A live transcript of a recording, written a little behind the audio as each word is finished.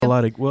A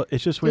lot of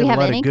it's just Do we have have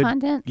a lot any of good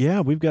content?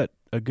 Yeah, we've got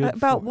a good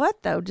About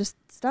what though? Just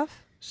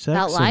stuff? sex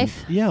About and-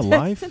 life? Yeah,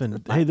 life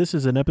and hey, this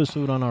is an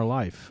episode on our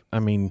life. I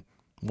mean,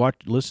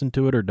 listen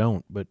to it or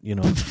don't, but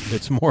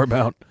it's more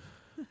about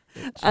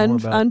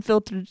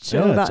Unfiltered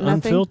show about it's nothing.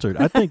 unfiltered.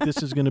 I think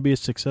this is going to be a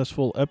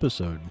successful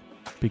episode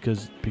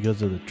because of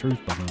the truth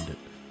behind it.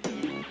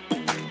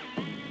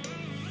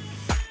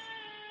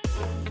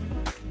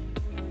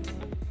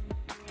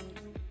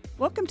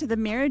 Welcome to the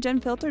Marriage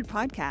Unfiltered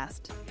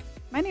podcast.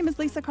 My name is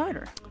Lisa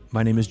Carter.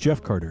 My name is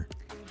Jeff Carter.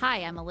 Hi,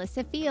 I'm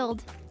Alyssa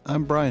Field.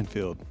 I'm Brian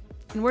Field.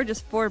 And we're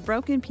just four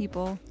broken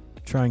people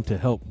Trying to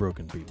help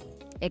broken people.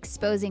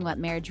 Exposing what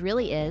marriage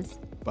really is.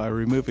 By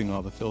removing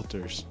all the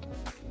filters.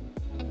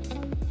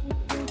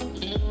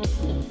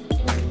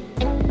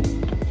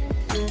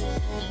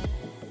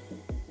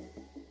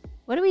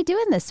 What are we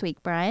doing this week,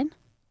 Brian?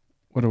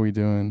 What are we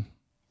doing?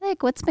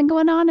 Like, what's been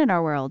going on in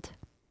our world?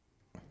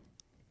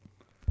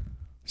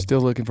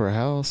 Still looking for a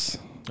house.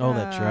 Oh,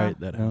 that's right.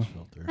 That house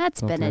filter.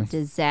 That's been a Okay.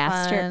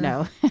 disaster. Fun.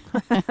 No.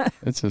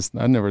 It's just,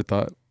 I never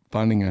thought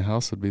finding a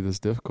house would be this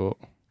difficult.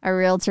 Our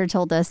realtor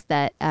told us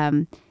that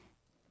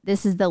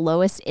this is the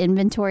lowest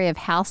inventory of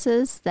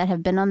houses that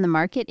have been on the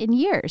market in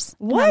years.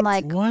 And What? I'm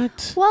like,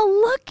 What? well,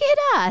 look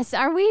at us.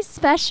 Are we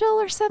special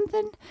or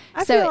something?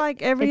 I So feel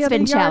like every it's other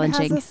been yard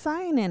challenging. has a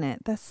sign in it.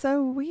 That's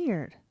so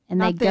weird. And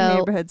Not they the go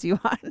neighborhoods you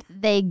want.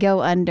 they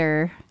go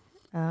under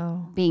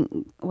Oh.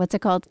 being, what's it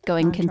called?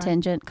 Going Contract.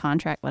 contingent,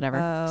 contract, whatever.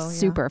 Oh, yeah.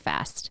 Super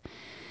fast.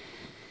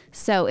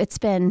 So it's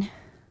kind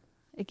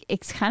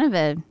of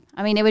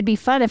it would be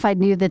fun if I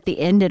knew that the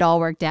end had all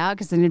worked out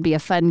because then it would be a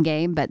fun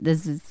game, but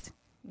this is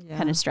Yeah.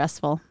 kind of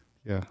stressful.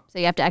 Yeah. So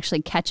you have to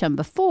actually catch them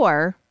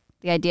before.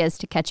 The idea is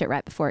to catch it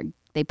right before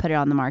they put it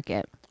on the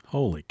market.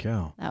 Holy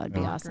cow. That would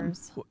be awesome.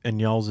 And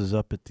y'all's is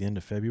up at the end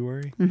of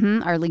February?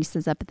 Our lease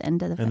is up at the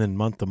end of the And then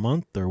month to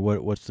month, or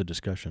what's the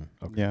discussion?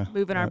 Okay. Yeah.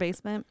 Move in our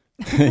basement.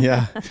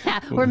 Yeah.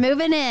 We're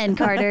moving in,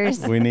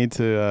 Carters. We need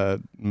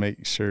to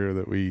make sure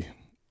that we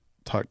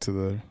talk to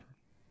the...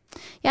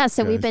 Yeah,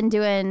 so we've Guys. been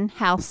doing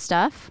house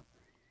stuff.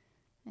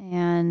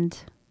 And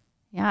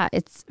yeah,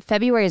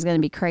 February is going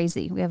to be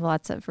crazy. We have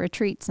lots of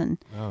retreats and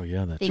Oh,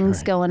 yeah, that's things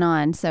right. going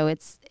on. So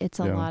it's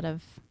a Yeah. lot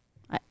of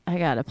I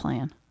got a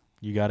plan.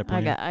 You got a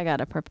plan? I got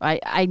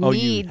I Oh,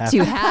 you need have to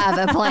to.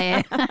 have a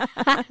plan.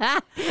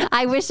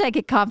 I wish I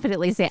could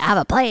confidently say I have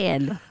a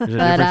plan. There's a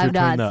But difference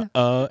I'm between not.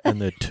 the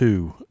and the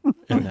two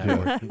in that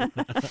word.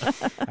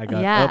 I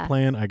got Yeah. a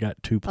plan. I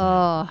got two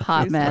plans. Oh,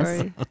 hot True mess.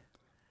 story.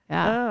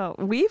 Yeah.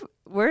 Oh,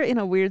 we're in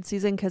a weird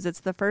season because it's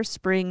the first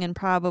spring in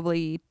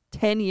probably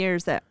 10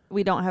 years that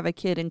we don't have a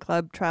kid in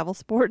club travel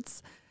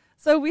sports.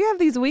 So we have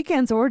these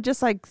weekends where we're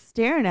just like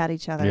staring at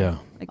each other. Yeah.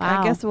 Like,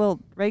 Wow. I guess we'll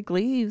rake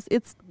leaves.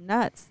 It's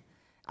nuts.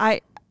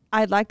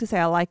 I'd like to say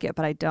I like it,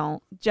 but I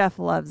don't. Jeff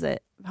loves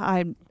it.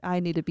 I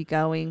need to be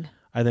going.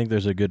 I think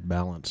there's a good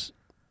balance.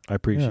 I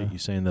appreciate Yeah. you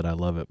saying that I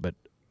love it, but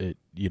it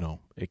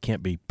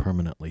can't be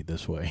permanently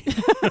this way.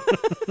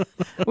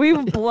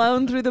 We've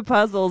blown through the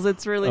puzzles.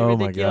 It's really oh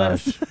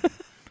ridiculous. my gosh.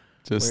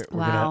 Just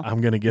Wow. I'm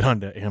going to get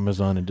onto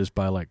Amazon and just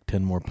buy like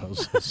 10 more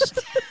puzzles.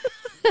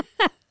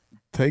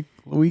 take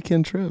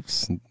weekend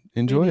trips. And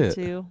enjoy We need it.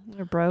 to.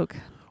 We're broke.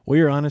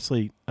 We are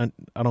honestly, I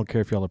don't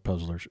care if y'all are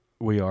puzzlers.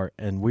 We are,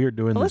 and we are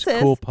doing this Melissa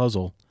cool is.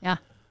 puzzle. Yeah.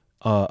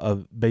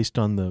 Based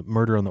on the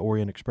Murder on the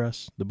Orient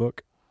Express, the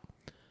book.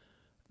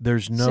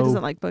 There's She doesn't no.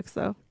 like books,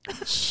 though.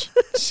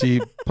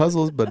 She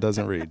puzzles but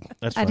doesn't read.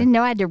 That's I fine. didn't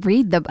know I had to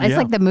read it's Yeah.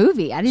 like the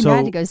movie. I didn't know I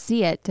had So- to go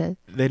see it to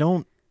They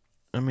don't.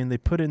 I mean, they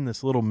put in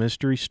this little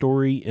mystery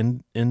story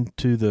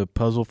into the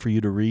puzzle for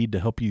you to read to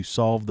help you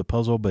solve the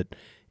puzzle, but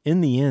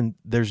in the end,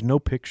 there's no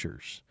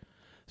pictures,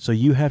 so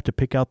you have to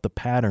pick out the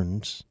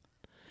patterns,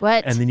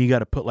 what? and then you got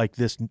to put like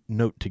this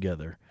note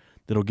together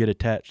that'll get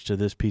attached to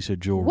this piece of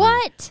jewelry.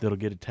 What? That'll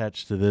get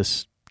attached to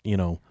this.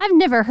 I've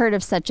never heard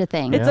of such a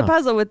thing. It's Yeah. a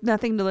puzzle with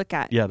nothing to look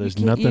at. Yeah, there's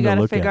You nothing to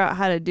gotta look figure at. out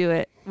how to do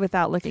it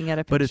without looking at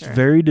a picture. But it's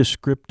very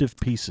descriptive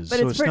pieces. But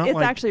so it's, not it's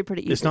like, actually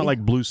pretty easy. It's not like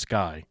blue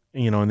sky,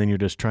 and then you're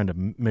just trying to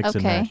mix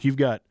and Okay. match. You've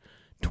got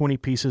 20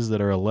 pieces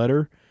that are a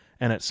letter,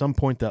 and at some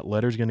point that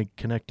letter's going to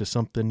connect to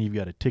something. You've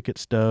got a ticket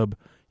stub.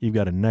 You've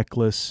got a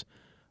necklace.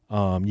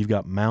 You've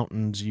got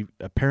mountains.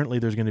 Apparently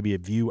there's going to be a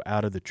view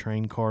out of the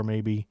train car,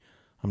 maybe.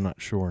 I'm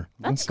not sure.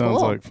 That's That sounds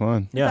cool. like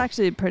fun. It's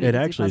actually a pretty It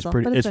easy actually puzzle, is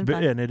pretty. but it's been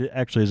fun. And it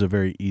actually is a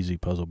very easy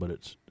puzzle, but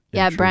it's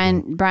Yeah,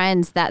 intriguing.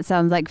 Brian's that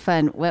sounds like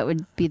fun. What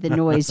would be the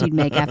noise you'd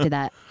make after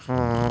that?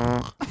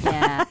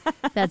 Yeah,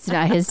 that's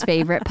not his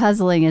favorite.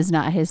 Puzzling is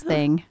not his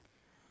thing.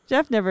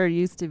 Jeff never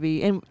used to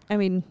be. And I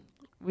mean,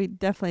 we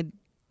definitely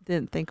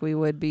didn't think we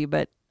would be,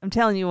 but I'm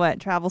telling you what,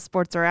 travel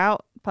sports are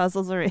out,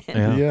 puzzles are in.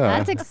 Yeah. Yeah.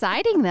 That's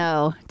exciting,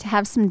 though, to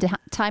have some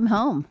time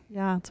home.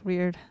 Yeah, it's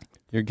weird.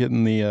 You're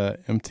getting the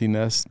empty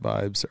nest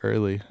vibes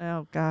early.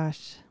 Oh,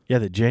 gosh. Yeah,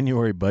 the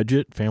January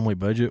family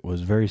budget,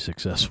 was very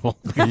successful.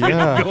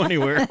 Yeah. Go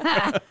anywhere.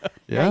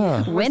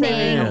 Yeah. We're saving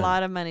Winning. a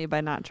lot of money by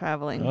not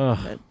traveling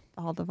Ugh. at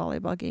all the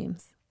volleyball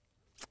games.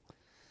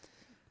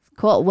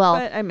 Cool. Well,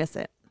 But I miss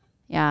it.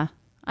 yeah.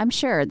 I'm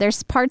sure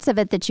there's parts of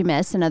it that you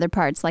miss, and other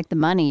parts like the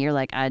money. You're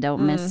like, I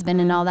don't miss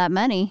spending all that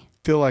money.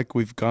 I feel like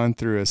we've gone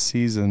through a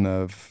season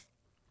of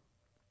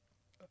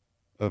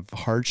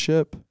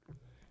hardship,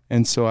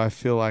 and so I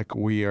feel like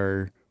we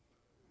are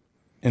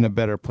in a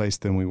better place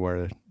than we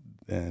were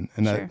then.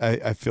 And Sure.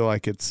 I feel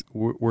like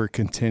we're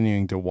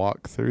continuing to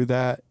walk through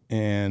that.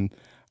 And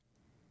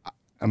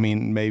I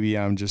mean, maybe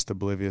I'm just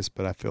oblivious,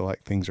 but I feel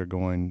like things are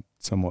going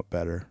somewhat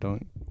better.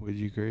 Would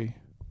you agree?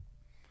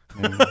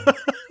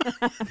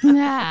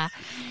 Yeah.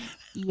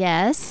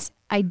 Yes,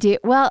 I do.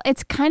 Well,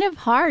 it's kind of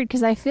hard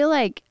because I feel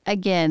like,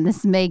 again,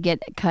 this may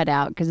get cut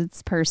out because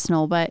it's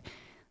personal, but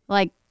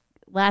like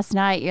last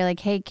night, you're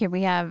like, hey, can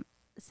we have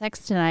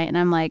sex tonight? And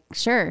I'm like,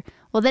 sure.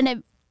 Well, then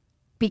it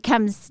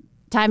becomes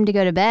time to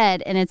go to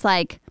bed, and it's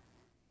like,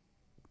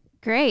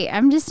 great.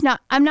 I'm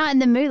not in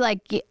the mood.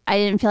 Like, I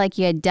didn't feel like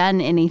you had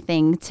done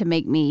anything to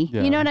make me,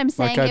 Yeah. you know what I'm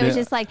saying? Like it was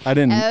just like, I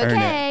didn't earn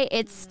okay,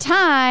 it's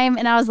time.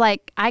 And I was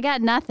like, I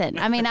got nothing.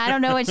 I mean, I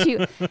don't know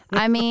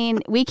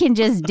we can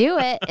just do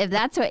it if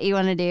that's what you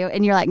want to do.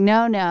 And you're like,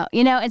 no,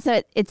 and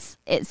so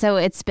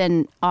it's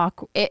been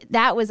awkward.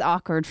 That was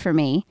awkward for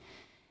me.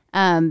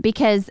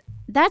 Because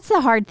that's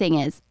the hard thing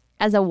is,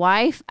 as a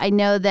wife, I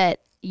know that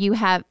you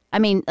have, I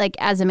mean, like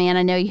as a man,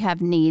 I know you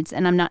have needs,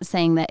 and I'm not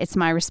saying that it's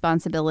my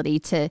responsibility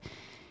to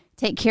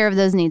take care of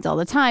those needs all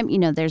the time.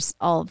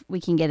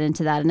 We can get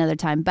into that another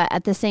time. But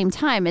at the same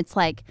time, it's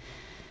like,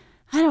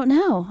 I don't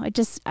know.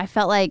 I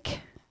felt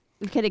like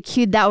we could have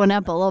queued that one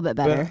up a little bit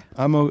better.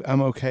 But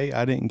I'm okay.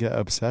 I didn't get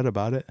upset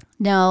about it.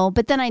 No,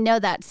 but then I know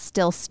that's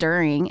still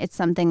stirring. It's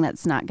something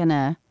that's not going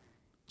to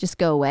just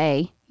go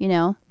away,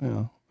 Yeah.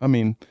 I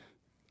mean,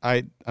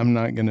 I'm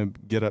not going to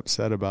get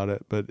upset about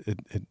it, but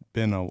it'd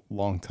been a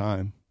long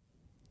time.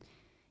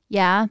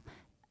 Yeah.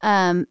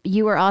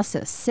 You were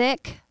also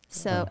sick.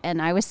 So,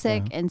 and I was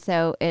sick. Yeah. And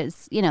so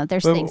it's,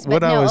 there's things. But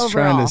what I was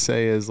overall, trying to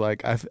say is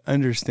like, I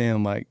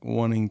understand like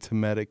wanting to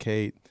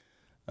medicate,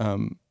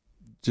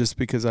 just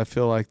because I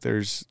feel like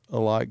there's a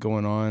lot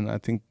going on. I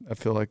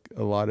feel like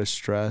a lot of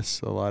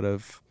stress, a lot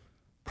of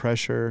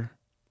pressure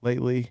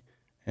lately.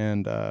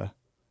 And,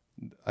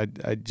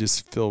 I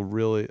just feel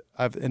really,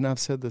 I've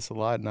said this a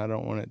lot, and I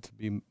don't want it to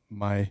be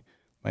my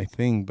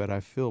thing, but I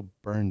feel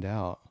burned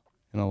out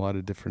in a lot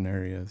of different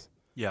areas.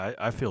 Yeah,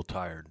 I feel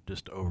tired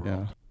just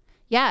overall.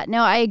 Yeah,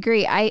 no, I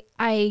agree. I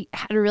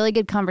had a really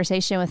good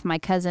conversation with my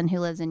cousin who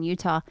lives in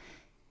Utah,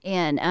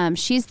 and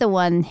she's the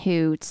one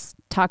who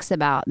talks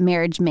about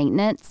marriage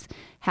maintenance,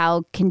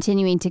 how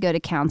continuing to go to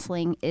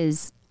counseling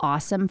is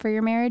awesome for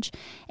your marriage.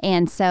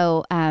 And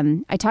so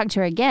I talked to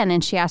her again,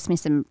 and she asked me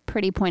some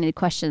pretty pointed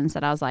questions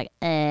that I was like,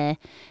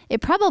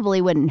 it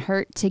probably wouldn't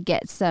hurt to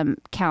get some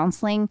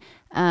counseling.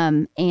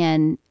 And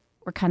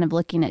we're kind of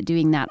looking at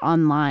doing that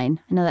online.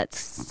 I know that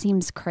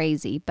seems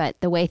crazy, but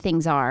the way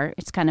things are,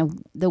 it's kind of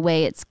the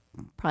way it's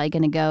probably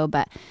going to go.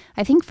 But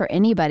I think for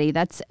anybody,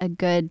 that's a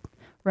good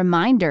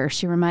reminder.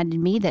 She reminded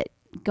me that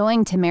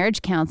going to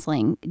marriage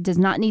counseling does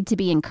not need to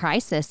be in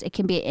crisis. It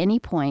can be at any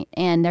point.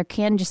 And there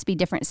can just be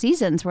different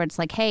seasons where it's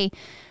like, hey,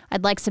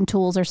 I'd like some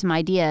tools or some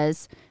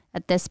ideas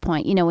at this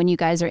point. When you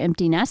guys are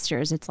empty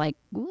nesters, it's like,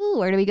 ooh,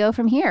 where do we go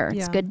from here?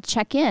 Yeah. It's good to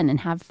check in and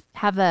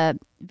have a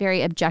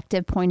very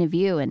objective point of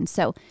view. And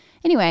so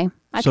anyway,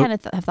 I kind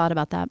of have thought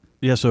about that.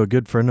 Yeah, so a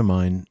good friend of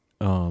mine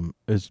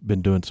has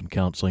been doing some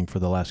counseling for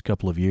the last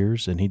couple of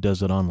years, and he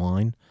does it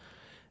online.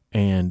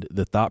 And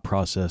the thought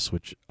process,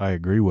 which I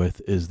agree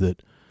with, is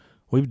that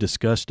we've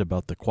discussed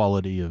about the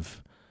quality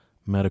of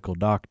medical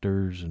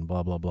doctors and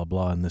blah, blah, blah,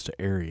 blah in this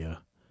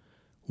area.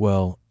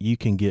 Well, you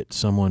can get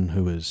someone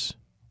who is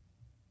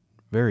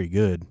very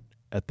good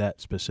at that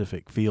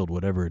specific field,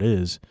 whatever it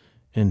is,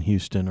 in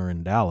Houston or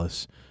in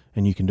Dallas,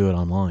 and you can do it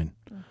online.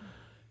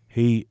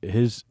 Mm-hmm.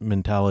 His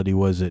mentality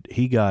was that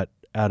he got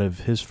out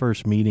of his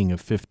first meeting of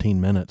 15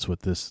 minutes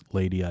with this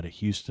lady out of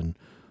Houston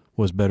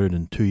was better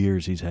than 2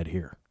 years he's had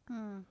here.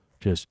 Mm.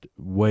 Just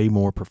way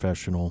more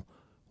professional,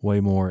 way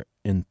more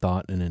in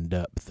thought and in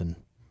depth. And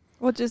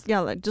well,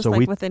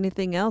 with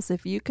anything else,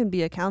 if you can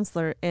be a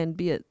counselor and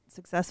be it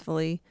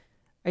successfully,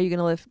 are you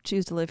going to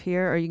choose to live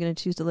here, or are you going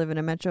to choose to live in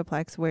a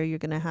metroplex where you're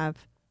going to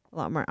have a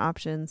lot more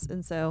options?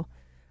 And so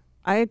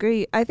I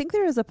agree. I think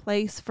there is a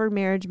place for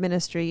marriage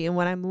ministry, and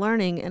what I'm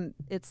learning, and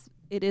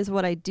it is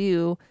what I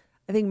do,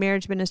 I think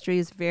marriage ministry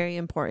is very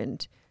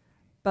important.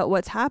 But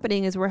what's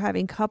happening is we're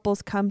having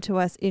couples come to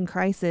us in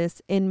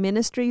crisis, and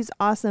ministry is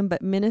awesome,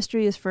 but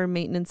ministry is for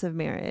maintenance of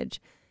marriage.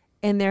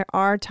 And there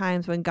are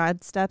times when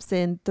God steps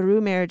in through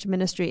marriage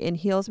ministry and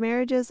heals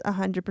marriages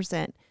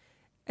 100%.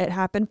 It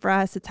happened for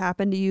us. It's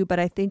happened to you. But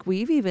I think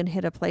we've even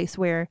hit a place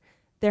where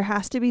there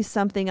has to be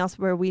something else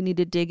where we need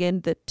to dig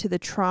in to the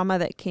trauma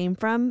that came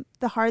from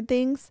the hard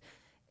things.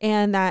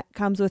 And that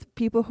comes with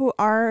people who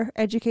are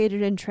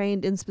educated and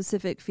trained in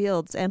specific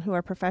fields and who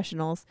are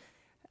professionals.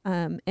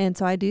 And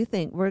so I do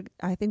think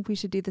I think we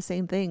should do the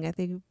same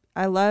thing.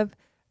 I love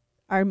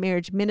our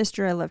marriage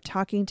minister. I love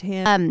talking to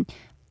him.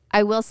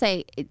 I will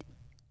say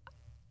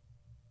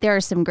there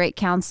are some great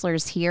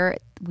counselors here.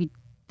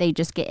 they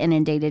just get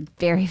inundated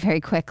very, very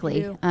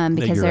quickly because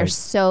You're there's right.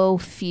 so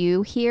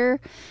few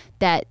here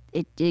that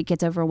it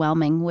gets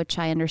overwhelming, which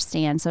I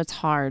understand. So it's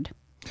hard.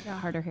 Yeah,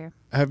 harder here.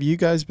 Have you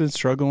guys been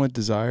struggling with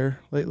desire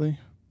lately?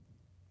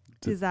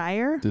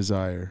 Desire?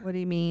 Desire. What do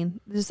you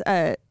mean? Just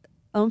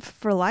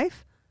for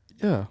life?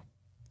 Yeah.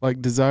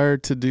 Like desire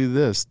to do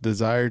this,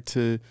 desire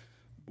to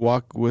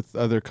walk with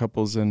other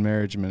couples in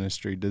marriage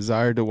ministry,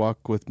 desire to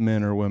walk with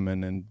men or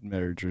women in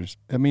marriages.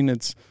 I mean,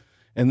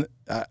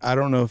 I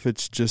don't know if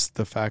it's just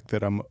the fact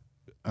that I'm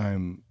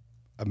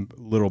a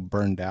little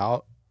burned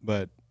out,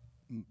 but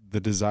the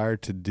desire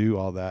to do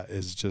all that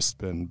has just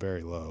been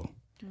very low.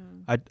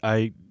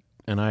 I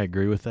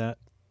agree with that,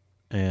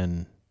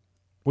 and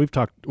we've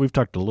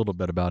talked a little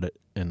bit about it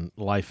in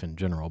life in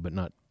general, but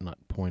not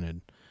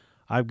pointed.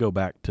 I go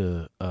back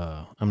to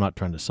I'm not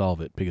trying to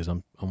solve it because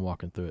I'm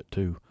walking through it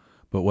too,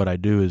 but what I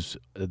do is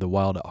the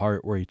Wild at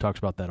Heart, where he talks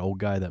about that old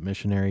guy, that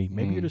missionary.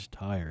 Maybe you're just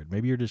tired.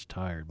 Maybe you're just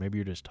tired. Maybe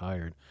you're just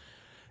tired.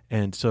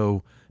 And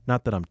so,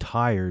 not that I'm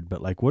tired,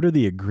 but like, what are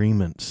the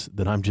agreements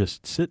that I'm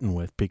just sitting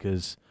with?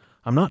 Because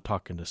I'm not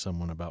talking to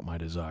someone about my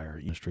desire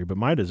industry, but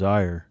my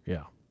desire,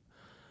 yeah.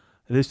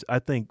 I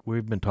think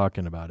we've been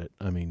talking about it.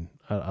 I mean,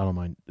 I don't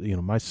mind.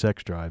 My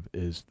sex drive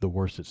is the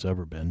worst it's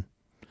ever been.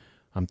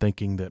 I'm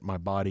thinking that my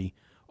body,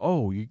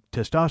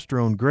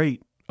 testosterone,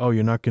 great. Oh,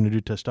 you're not going to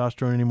do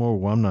testosterone anymore?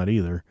 Well, I'm not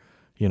either.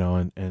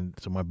 And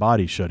so my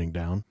body's shutting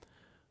down.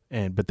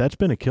 But that's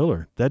been a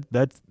killer.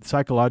 That's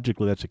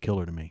psychologically, that's a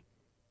killer to me.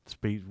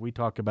 We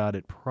talk about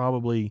it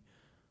probably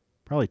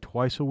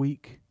twice a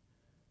week.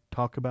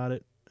 Talk about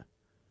it.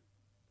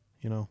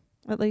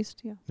 At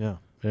least, yeah.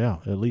 Yeah,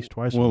 at least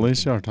twice. Well, at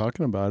least y'all are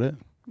talking about it.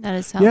 That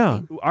is healthy. Yeah,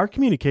 our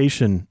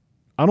communication,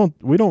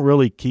 we don't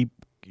really keep,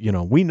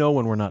 we know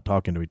when we're not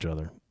talking to each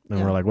other.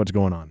 And we're like, what's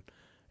going on?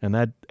 And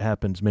that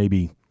happens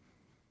maybe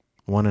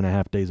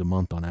 1.5 days a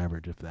month on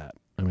average, if that.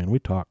 I mean, we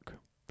talk,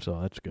 so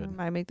that's good. I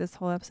might make this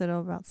whole episode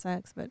about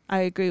sex, but I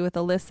agree with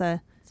Alyssa.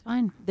 It's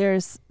fine. There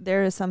is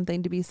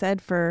something to be said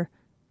for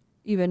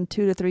even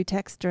 2 to 3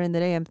 texts during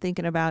the day. I'm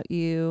thinking about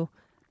you.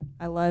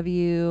 I love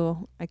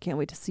you. I can't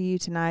wait to see you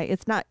tonight.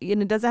 It's not,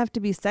 and it doesn't have to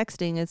be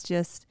sexting. It's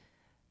just,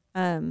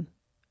 I'm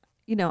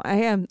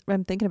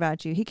thinking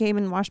about you. He came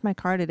and washed my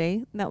car today.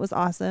 And that was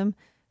awesome.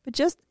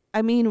 But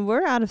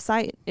we're out of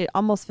sight. It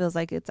almost feels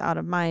like it's out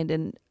of mind,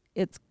 and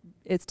it's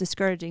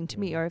discouraging to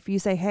me. Or if you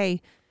say,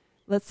 hey,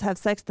 let's have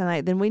sex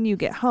tonight, then when you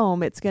get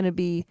home, it's going to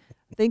be,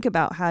 think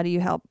about how do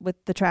you help with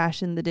the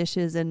trash and the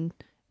dishes and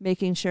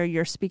making sure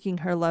you're speaking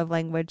her love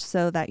language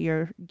so that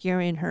you're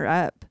gearing her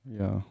up.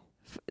 Yeah.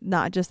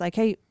 Not just like,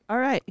 hey, all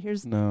right,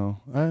 here's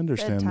No, I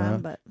understand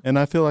bedtime, that. but And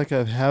I feel like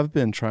I have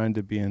been trying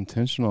to be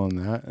intentional in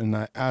that. And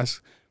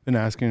been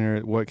asking her,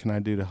 what can I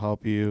do to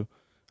help you?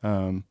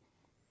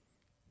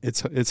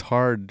 It's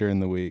hard during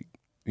the week,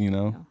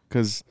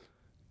 because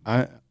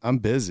I'm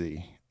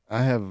busy.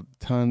 I have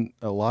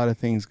a lot of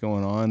things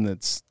going on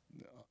that's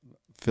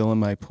filling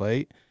my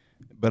plate,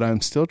 but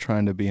I'm still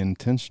trying to be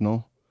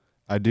intentional.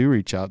 I do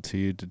reach out to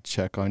you to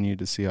check on you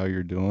to see how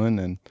you're doing.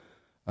 And,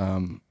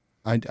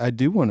 I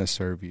do want to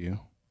serve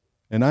you.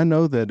 And I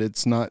know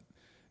that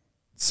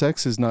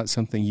sex is not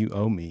something you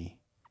owe me.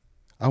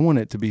 I want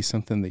it to be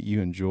something that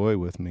you enjoy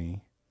with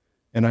me.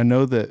 And I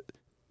know that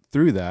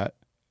through that,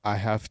 I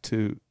have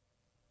to,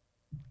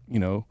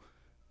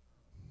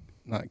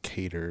 not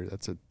cater,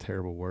 that's a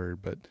terrible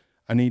word, but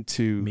I need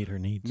to meet her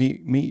needs.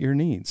 Meet your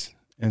needs.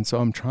 And so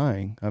I'm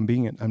trying.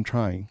 I'm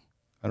trying.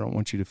 I don't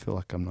want you to feel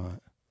like I'm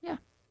not. Yeah.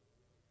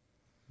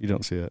 You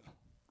don't see it.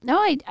 No,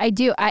 I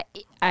do.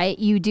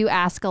 You do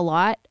ask a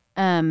lot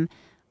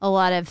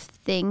of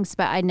things,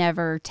 but I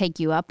never take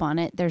you up on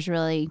it. There's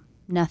really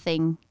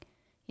nothing,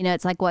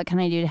 it's like, what can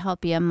I do to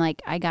help you? I'm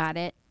like, I got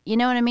it. You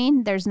know what I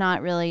mean? There's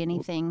not really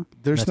anything.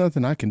 There's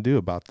nothing I can do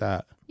about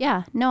that.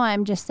 Yeah. No,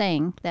 I'm just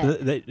saying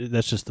that.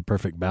 That's just the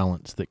perfect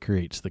balance that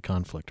creates the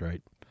conflict,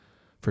 right?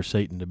 For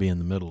Satan to be in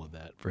the middle of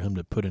that, for him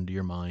to put into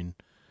your mind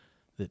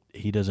that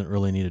he doesn't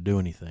really need to do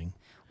anything.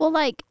 Well,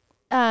 like,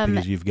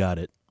 because you've got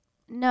it.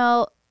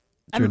 No.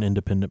 You're an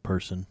independent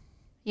person.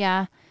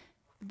 Yeah.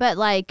 But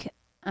like,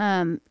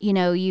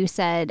 you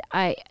said,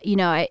 I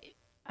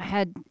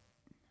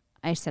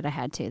said I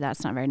had to.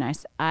 That's not very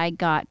nice. I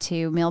got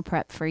to meal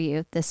prep for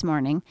you this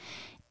morning,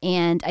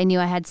 and I knew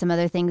I had some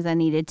other things I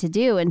needed to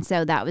do. And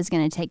so that was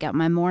going to take up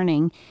my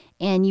morning.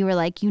 And you were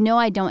like,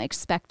 I don't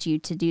expect you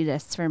to do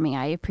this for me.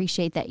 I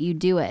appreciate that you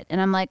do it.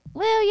 And I'm like,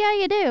 well, yeah,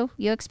 you do.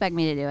 You expect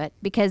me to do it,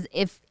 because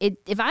if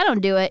I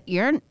don't do it,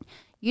 you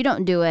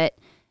don't do it.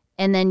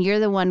 And then you're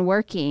the one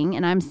working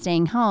and I'm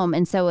staying home.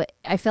 And so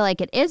I feel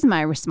like it is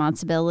my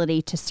responsibility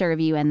to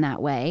serve you in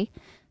that way.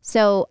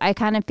 So I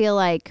kind of feel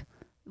like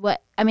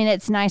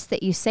it's nice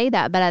that you say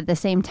that, but at the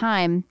same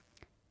time,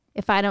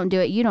 if I don't do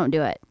it, you don't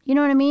do it. You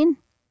know what I mean?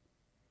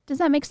 Does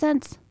that make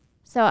sense?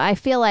 So I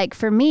feel like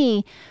for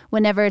me,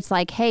 whenever it's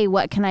like, hey,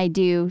 what can I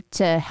do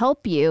to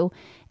help you?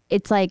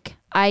 It's like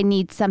I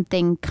need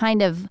something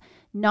kind of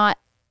not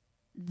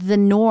the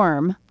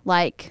norm,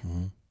 like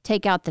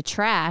take out the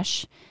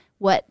trash.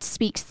 What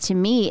speaks to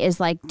me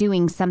is like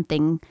doing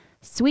something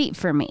sweet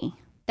for me.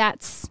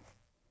 That's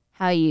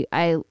how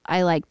I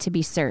like to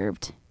be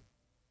served.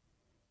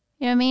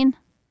 You know what I mean?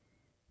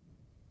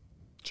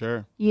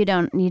 Sure. You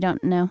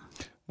don't know?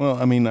 Well,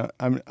 I mean,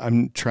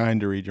 I'm trying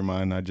to read your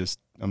mind.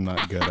 I'm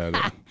not good at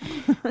it.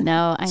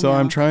 No, I know. So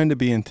I'm trying to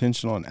be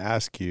intentional and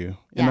ask you,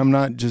 and Yeah. I'm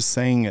not just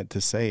saying it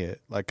to say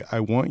it. Like, I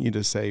want you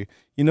to say,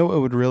 you know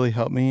what would really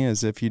help me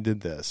is if you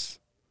did this.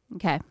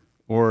 Okay.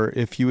 Or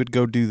if you would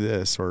go do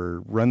this,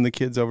 or run the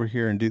kids over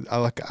here and do.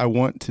 I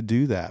want to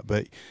do that,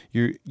 but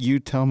you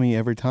tell me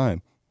every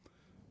time,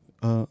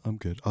 I'm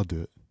good. I'll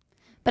do it.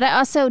 But I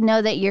also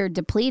know that you're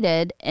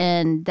depleted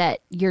and that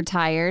you're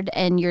tired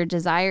and your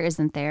desire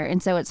isn't there,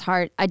 and so it's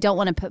hard. I don't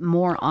want to put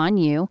more on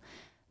you,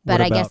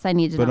 but I guess I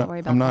need to not worry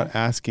about. I'm not that.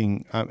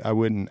 asking. I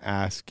wouldn't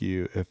ask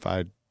you if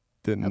I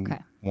didn't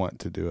want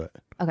to do it.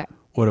 Okay.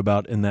 What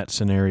about in that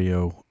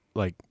scenario,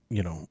 like,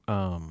 you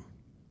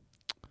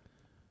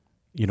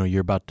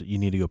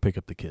need to go pick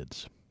up the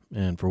kids,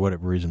 and for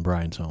whatever reason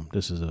Brian's home.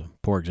 This is a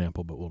poor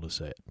example, but we'll just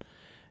say it.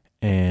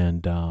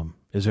 And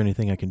is there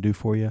anything I can do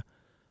for you?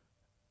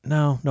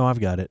 No,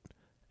 I've got it.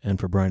 And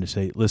for Brian to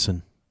say,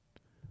 listen,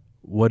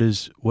 what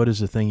is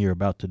the thing you're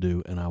about to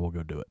do, and I will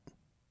go do it.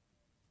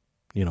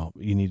 I'm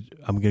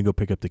going to go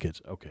pick up the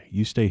kids. Okay,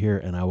 you stay here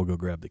and I will go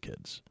grab the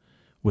kids.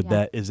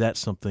 Is that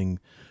something,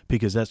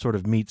 because that sort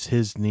of meets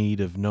his need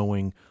of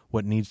knowing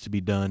what needs to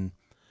be done,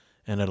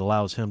 and it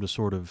allows him to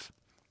sort of,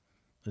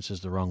 this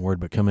is the wrong word,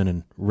 but come in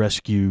and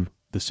rescue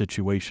the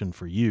situation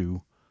for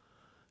you.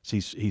 So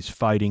he's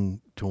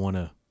fighting to want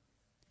to,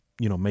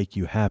 make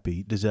you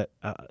happy. Does that,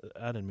 I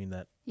didn't mean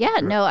that.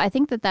 Yeah, no, I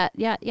think that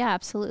yeah,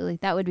 absolutely.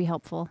 That would be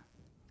helpful.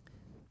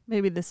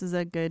 Maybe this is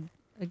a good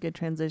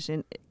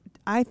transition.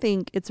 I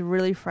think it's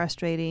really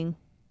frustrating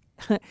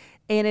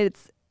and it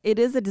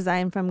is a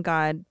design from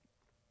God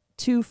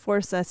to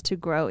force us to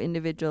grow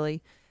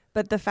individually.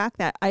 But the fact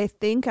that I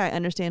think I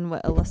understand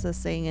what Alyssa's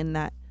saying in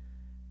that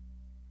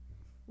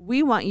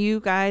we want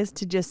you guys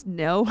to just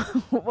know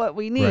what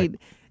we need.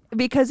 Right.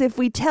 Because if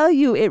we tell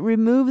you, it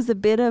removes a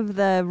bit of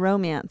the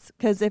romance.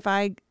 Because if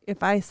I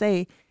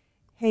say,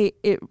 hey,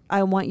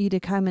 I want you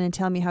to come in and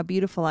tell me how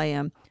beautiful I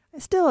am, I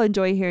still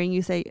enjoy hearing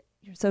you say,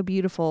 you're so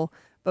beautiful.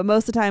 But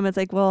most of the time it's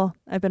like, well,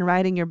 I've been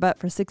riding your butt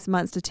for 6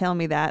 months to tell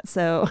me that.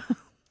 So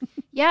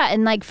yeah.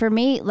 And like for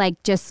me,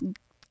 like just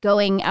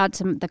going out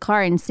to the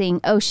car and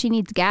seeing, oh, she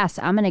needs gas,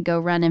 I'm going to go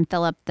run and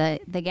fill up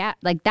the gas.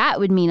 Like that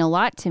would mean a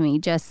lot to me.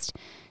 Just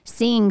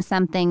seeing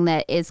something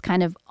that is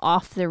kind of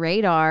off the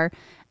radar.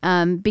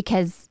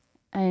 Because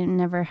I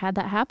never had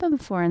that happen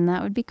before, and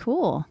that would be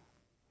cool.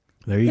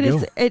 There you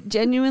go. It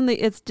genuinely,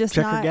 it's just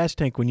check your gas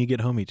tank when you get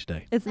home each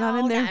day. It's not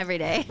in there not every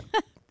day.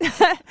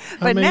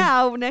 But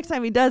now, next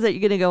time he does it,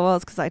 you're gonna go, well,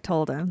 it's because I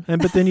told him.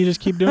 But then you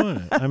just keep doing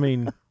it. I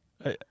mean,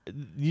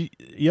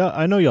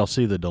 I know y'all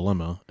see the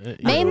dilemma.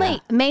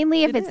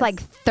 Mainly if it's like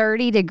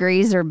 30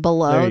 degrees or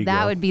below,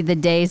 that would be the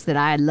days that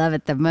I love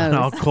it the most.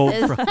 On all cold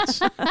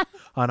fronts.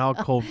 On all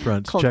cold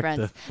fronts.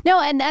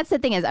 No, and that's the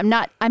thing is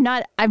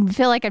I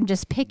feel like I'm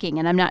just picking,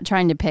 and I'm not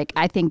trying to pick.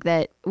 I think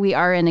that we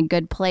are in a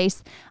good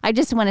place. I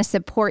just want to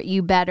support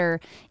you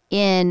better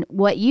in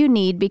what you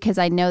need, because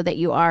I know that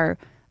you are,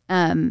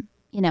 that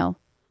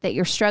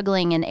you're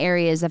struggling in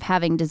areas of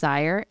having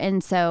desire.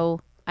 And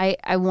so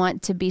I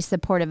want to be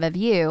supportive of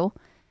you.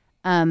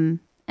 And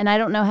I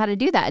don't know how to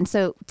do that. And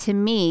so to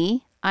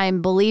me,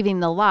 I'm believing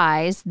the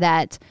lies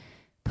that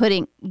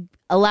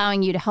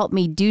allowing you to help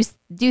me do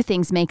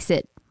things makes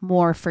it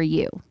more for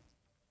you.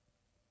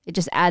 It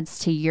just adds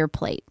to your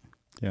plate.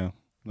 Yeah,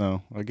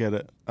 no, I get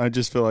it. I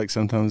just feel like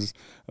sometimes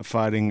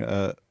fighting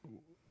a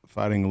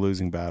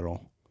losing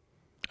battle.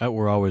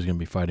 We're always going to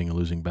be fighting a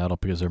losing battle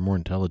because they're more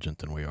intelligent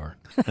than we are,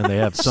 and they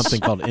have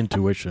something called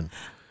intuition.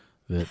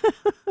 I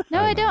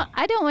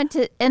don't want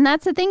to. And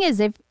that's the thing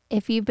is,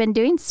 if you've been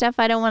doing stuff,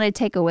 I don't want to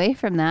take away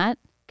from that,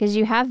 because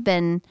you have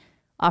been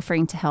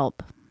offering to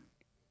help.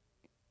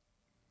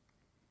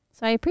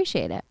 So I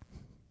appreciate it.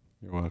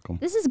 You're welcome.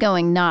 This is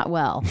going not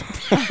well.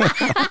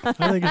 I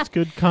think it's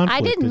good conflict.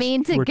 I didn't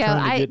mean to We're go.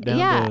 Trying to get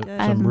down to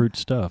some root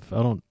stuff.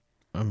 I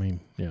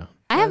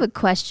have a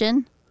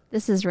question.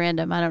 This is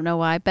random. I don't know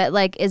why. But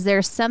like, is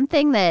there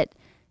something that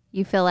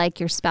you feel like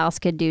your spouse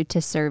could do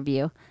to serve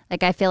you?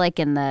 Like, I feel like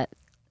in the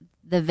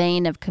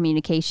vein of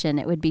communication,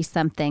 it would be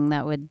something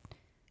that would.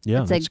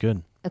 Yeah, that's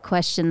good. A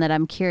question that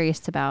I'm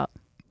curious about.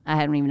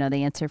 I don't even know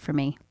the answer for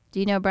me. Do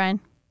you know,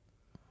 Brian?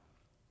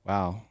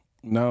 Wow.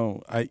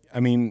 No, I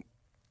mean,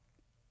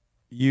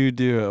 you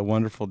do a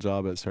wonderful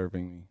job at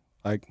serving me.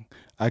 Like,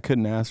 I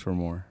couldn't ask for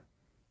more.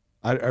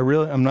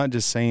 I'm not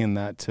just saying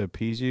that to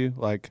appease you.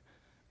 Like,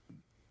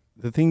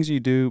 the things you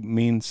do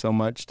mean so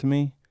much to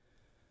me.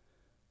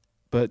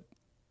 But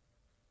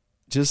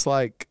just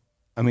like,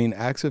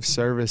 acts of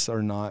service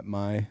are not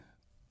my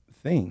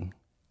thing.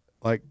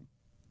 Like,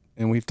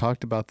 and we've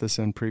talked about this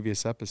in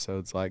previous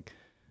episodes, like,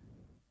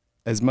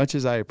 as much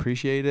as I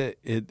appreciate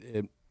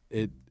it,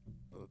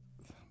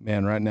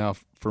 man, right now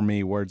for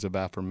me, words of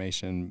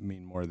affirmation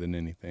mean more than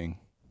anything.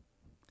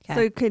 Okay.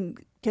 So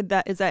could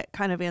that, is that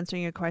kind of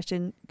answering your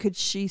question? Could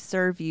she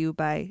serve you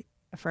by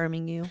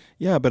affirming you.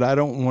 Yeah, but I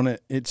don't want to.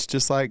 It's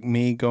just like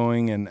me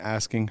going and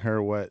asking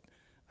her what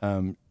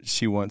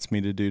she wants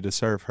me to do to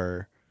serve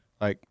her.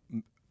 Like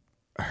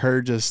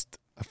her just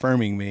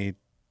affirming me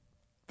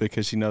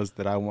because she knows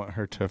that I want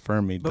her to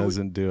affirm me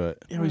doesn't do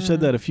it. Yeah, we've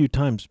said that a few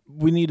times.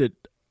 We need it.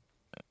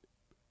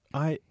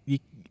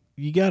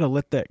 You got to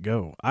let that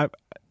go.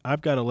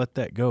 I've got to let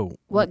that go.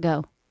 What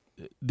go?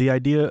 The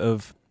idea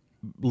of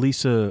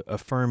Lisa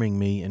affirming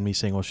me and me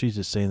saying, well, she's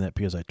just saying that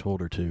because I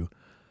told her to.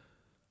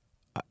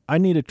 I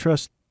need to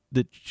trust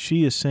that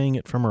she is saying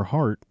it from her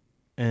heart,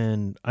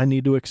 and I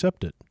need to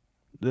accept it.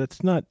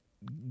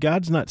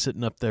 God's not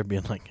sitting up there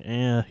being like,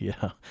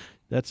 yeah,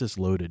 that's just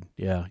loaded.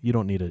 Yeah, you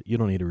don't need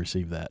to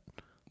receive that.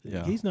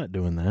 Yeah. He's not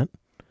doing that.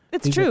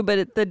 It's true,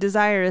 but the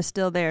desire is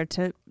still there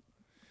to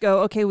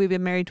go, okay, we've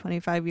been married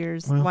 25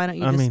 years. Well, why don't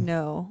you just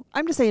know?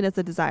 I'm just saying it's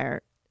a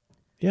desire.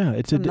 Yeah,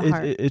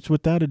 it's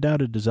without a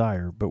doubt a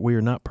desire, but we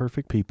are not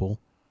perfect people,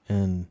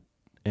 and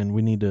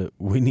we need to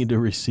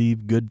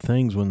receive good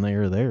things when they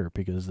are there,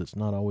 because it's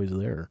not always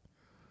there.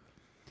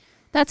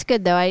 That's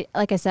good, though.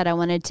 Like I said, I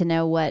wanted to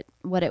know what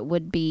it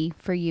would be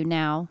for you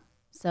now,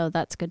 so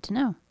that's good to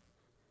know.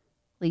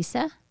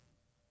 Lisa,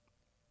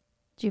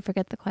 did you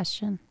forget the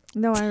question?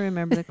 No, I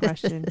remember the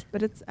question,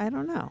 but I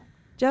don't know.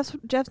 Jeff's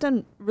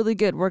done really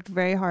good. Worked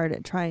very hard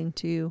at trying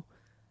to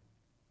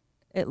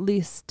at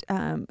least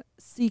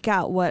seek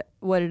out what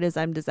it is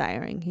I'm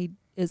desiring. He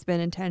has been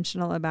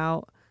intentional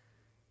about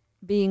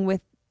being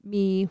with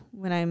me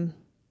when I'm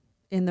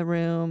in the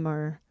room,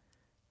 or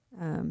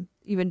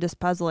even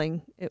just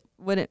puzzling.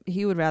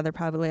 He would rather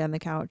probably lay on the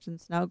couch and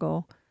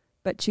snuggle,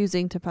 but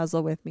choosing to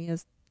puzzle with me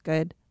is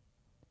good.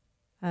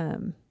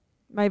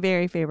 My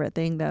very favorite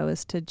thing, though,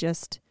 is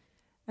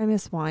I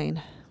miss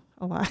wine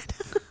a lot.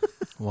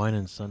 Wine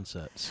and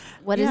sunsets.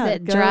 What is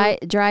it? Dry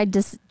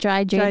January?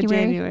 Dry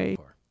January.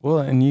 Well,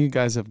 and you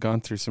guys have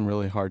gone through some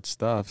really hard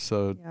stuff,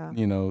 so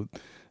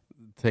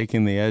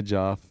taking the edge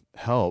off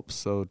helps.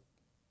 So,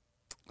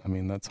 I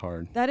mean, that's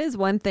hard. That is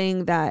one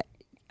thing that,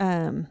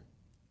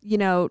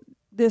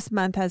 this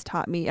month has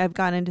taught me. I've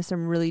gone into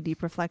some really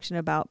deep reflection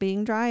about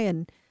being dry,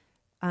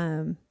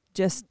 and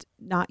just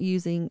not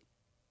using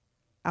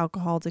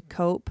alcohol to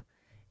cope.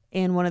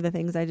 And one of the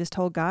things I just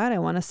told God, I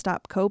want to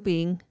stop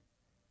coping.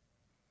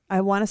 I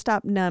want to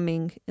stop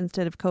numbing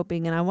instead of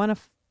coping, and I want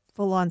to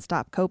full on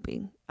stop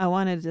coping. I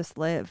want to just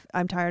live.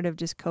 I'm tired of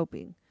just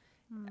coping.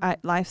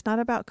 Life's not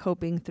about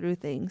coping through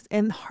things,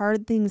 and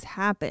hard things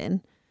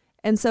happen.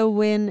 And so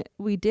when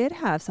we did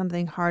have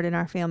something hard in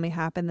our family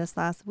happen this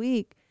last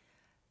week,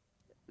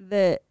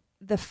 the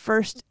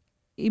first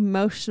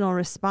emotional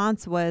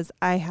response was,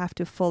 I have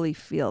to fully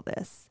feel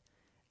this.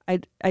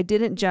 I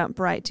didn't jump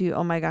right to,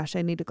 oh my gosh,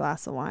 I need a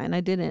glass of wine. I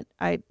didn't.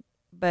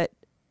 But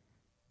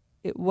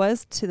it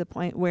was to the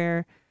point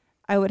where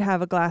I would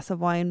have a glass of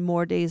wine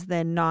more days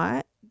than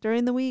not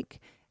during the week.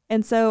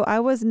 And so I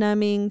was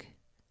numbing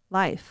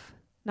life,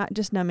 not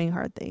just numbing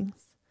hard things.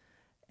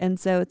 And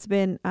so it's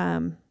been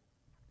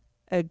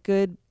a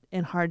good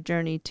and hard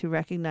journey to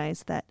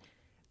recognize that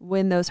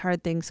when those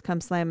hard things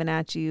come slamming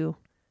at you,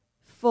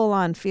 full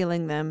on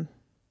feeling them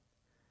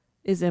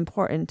is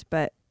important,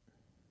 but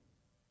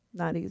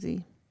not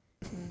easy.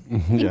 I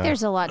think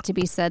there's a lot to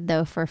be said,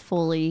 though, for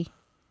fully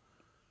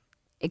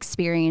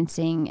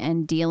experiencing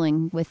and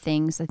dealing with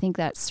things. I think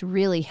that's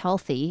really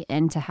healthy,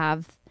 and to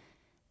have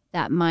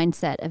that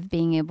mindset of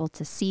being able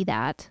to see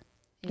that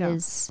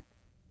is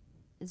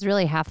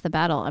really half the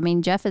battle. I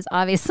mean, Jeff is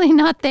obviously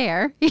not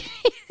there.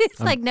 It's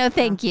like, no,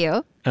 thank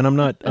you. And I'm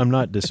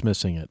not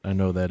dismissing it. I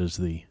know that is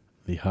the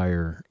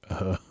higher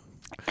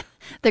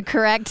the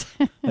correct.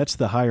 That's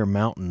the higher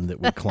mountain that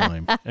we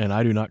climb, and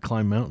I do not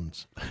climb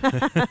mountains.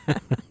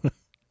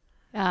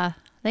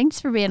 Thanks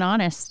for being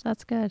honest.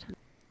 That's good.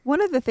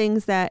 One of the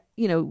things that,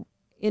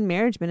 in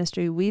marriage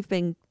ministry, we've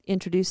been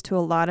introduced to a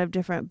lot of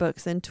different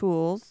books and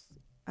tools.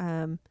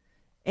 And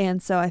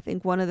so I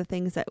think one of the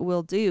things that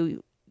we'll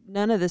do,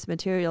 none of this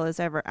material is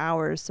ever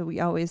ours, so we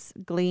always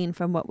glean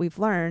from what we've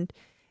learned,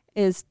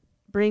 is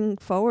bring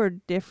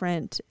forward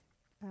different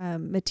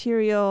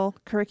material,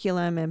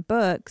 curriculum, and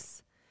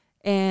books.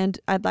 And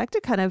I'd like to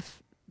kind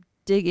of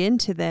dig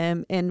into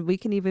them, and we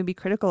can even be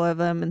critical of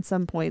them in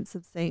some points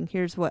of saying,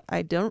 here's what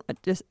I don't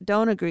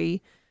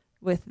agree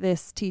with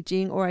this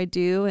teaching, or I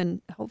do,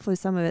 and hopefully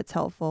some of it's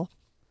helpful.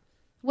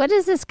 What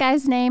is this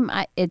guy's name?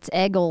 It's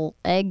Eggerich.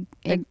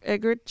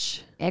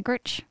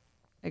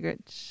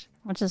 Eggerich.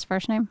 What's his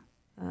first name?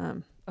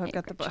 I've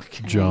got the book.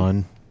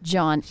 John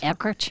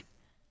Eggerich.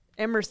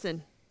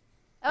 Emerson.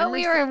 Oh,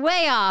 we were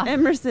way off.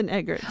 Emerson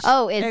Eggerich.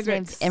 Oh, his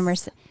name's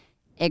Emerson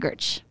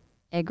Eggerich.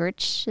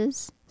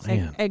 Eggerich's?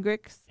 Man.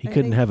 Eggerichs. He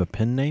couldn't have a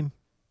pen name?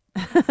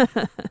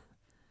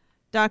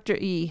 Dr.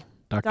 E.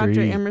 Dr.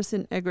 E.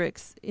 Emerson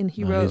Eggerichs. And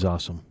he wrote he's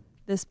awesome.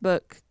 This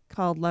book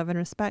called Love and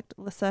Respect.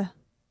 Alyssa,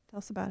 tell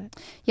us about it.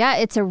 Yeah,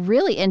 it's a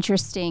really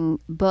interesting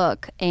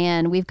book,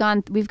 and we've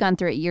gone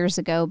through it years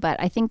ago, but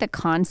I think the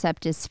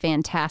concept is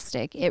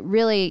fantastic. It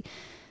really,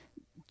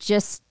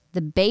 just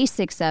the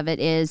basics of it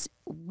is,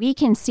 we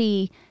can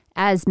see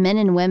as men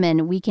and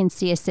women, we can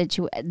see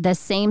the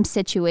same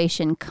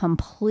situation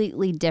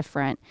completely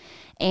different.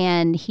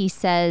 And he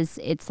says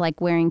it's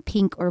like wearing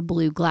pink or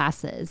blue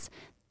glasses.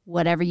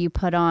 Whatever you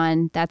put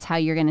on, that's how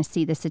you're going to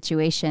see the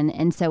situation.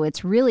 And so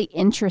it's really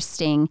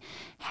interesting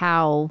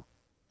how,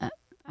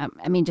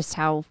 just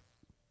how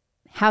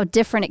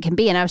different it can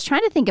be. And I was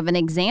trying to think of an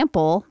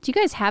example. Do you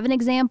guys have an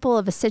example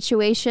of a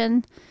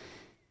situation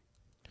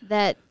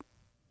that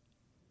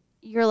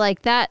you're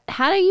like that?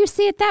 How do you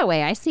see it that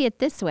way? I see it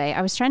this way.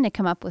 I was trying to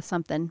come up with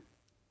something.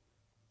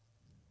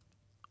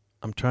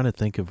 I'm trying to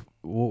think of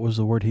what was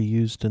the word he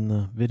used in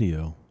the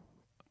video.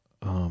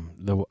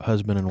 The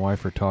husband and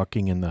wife are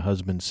talking, and the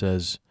husband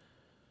says,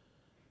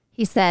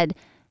 he said,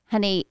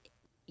 honey,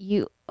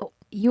 you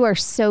are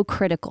so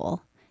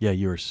critical. Yeah,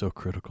 you are so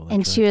critical.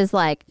 And she was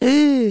like,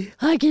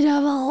 I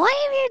cannot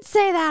believe you'd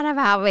say that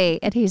about me.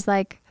 And he's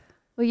like,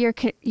 well,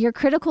 you're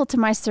critical to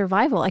my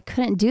survival. I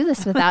couldn't do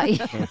this without you.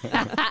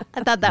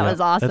 I thought that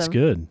was awesome. That's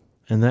good.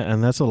 And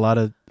that's a lot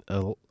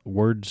of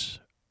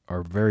words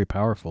are very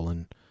powerful,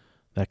 and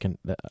that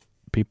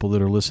people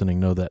that are listening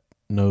know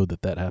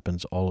that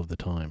happens all of the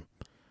time.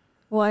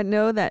 Well, I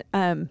know that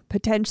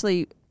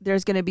potentially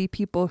there's going to be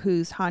people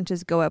whose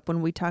haunches go up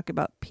when we talk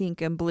about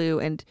pink and blue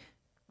and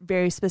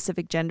very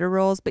specific gender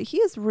roles, but he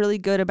is really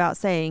good about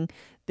saying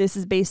this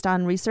is based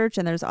on research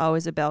and there's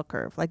always a bell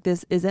curve. Like,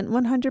 this isn't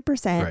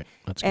 100%. Right.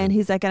 That's good. And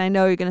he's like, and I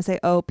know you're going to say,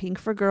 oh, pink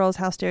for girls,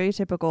 how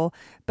stereotypical.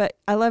 But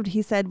I loved,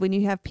 he said, when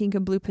you have pink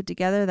and blue put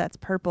together, that's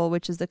purple,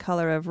 which is the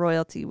color of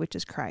royalty, which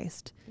is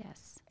Christ.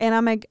 Yes. And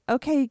I'm like,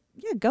 okay,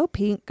 yeah, go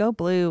pink, go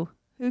blue.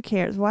 Who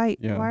cares? Why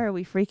are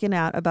we freaking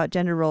out about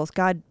gender roles?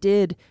 God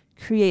did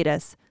create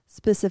us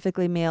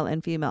specifically male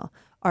and female.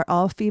 Are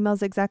all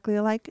females exactly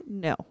alike?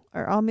 No.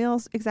 Are all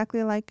males exactly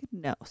alike?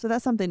 No. So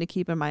that's something to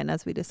keep in mind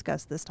as we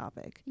discuss this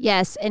topic.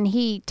 Yes, and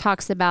he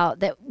talks about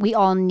that we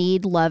all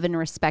need love and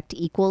respect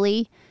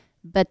equally,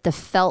 but the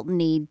felt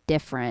need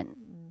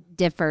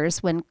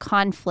differs. When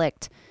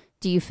conflict,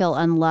 do you feel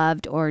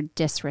unloved or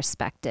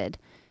disrespected?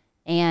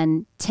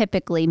 And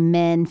typically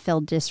men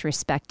feel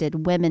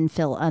disrespected, women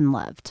feel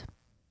unloved.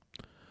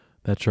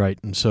 That's right.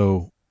 And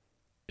so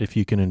if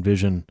you can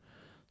envision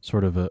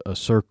sort of a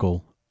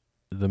circle,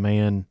 the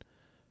man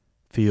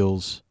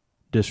feels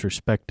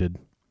disrespected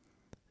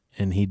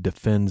and he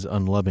defends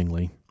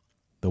unlovingly.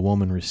 The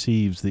woman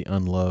receives the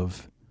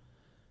unlove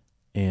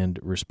and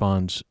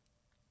responds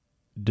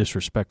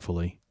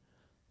disrespectfully.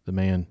 The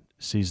man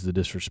sees the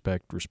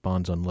disrespect,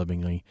 responds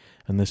unlovingly,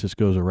 and this just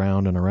goes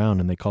around and around,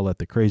 and they call that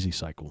the crazy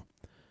cycle.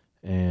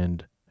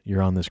 And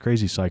you're on this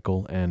crazy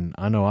cycle, and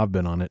I know I've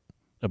been on it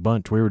a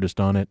bunch. We were just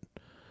on it.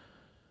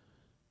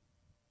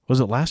 Was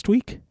it last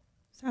week?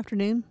 This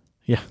afternoon.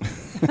 Yeah.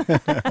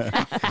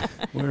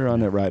 We're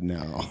on it right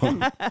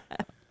now.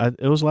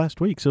 It was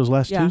last week. So it was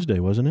last Tuesday,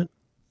 wasn't it?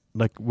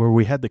 Like where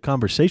we had the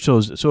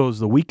conversation. So it was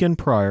the weekend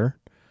prior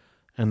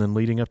and then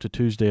leading up to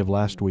Tuesday of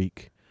last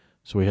week.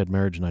 So we had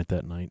marriage night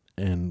that night.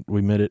 And we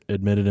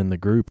admitted in the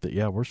group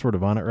that, we're sort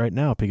of on it right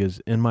now, because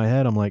in my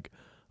head I'm like,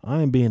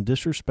 I am being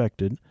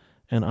disrespected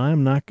and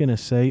I'm not going to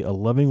say a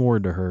loving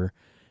word to her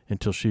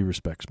until she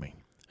respects me.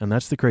 And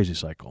that's the crazy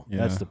cycle. Yeah.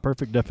 That's the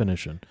perfect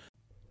definition.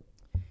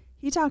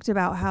 He talked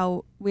about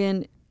how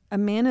when a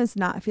man is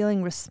not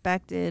feeling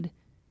respected,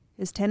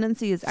 his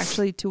tendency is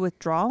actually to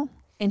withdraw.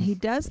 And he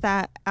does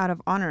that out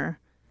of honor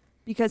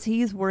because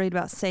he's worried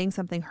about saying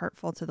something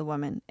hurtful to the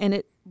woman.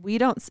 And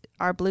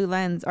our blue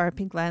lens, our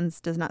pink lens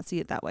does not see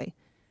it that way.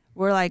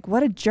 We're like,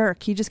 what a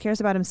jerk. He just cares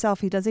about himself.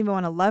 He doesn't even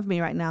want to love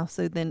me right now.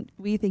 So then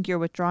we think you're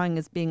withdrawing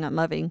as being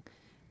unloving.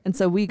 And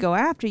so we go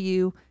after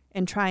you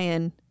and try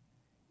and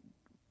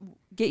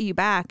get you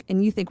back,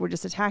 and you think we're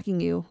just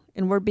attacking you.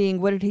 And we're being,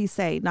 what did he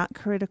say? Not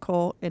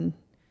critical. And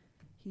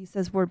he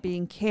says we're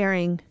being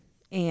caring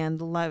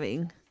and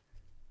loving.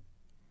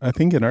 I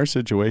think in our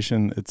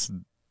situation, it's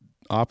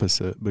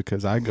opposite,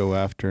 because I go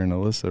after and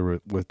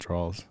Alyssa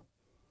withdraws.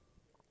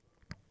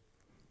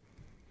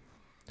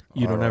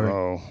 You don't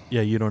ever.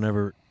 Yeah, you don't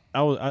ever.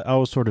 I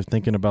was sort of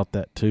thinking about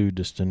that too,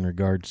 just in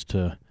regards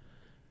to,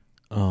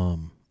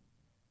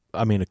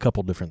 a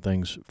couple different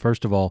things.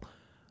 First of all,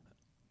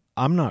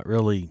 I'm not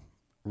really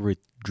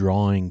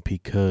withdrawing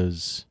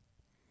because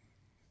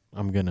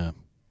I'm going to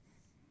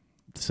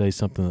say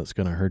something that's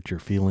going to hurt your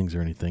feelings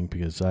or anything,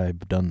 because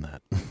I've done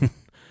that.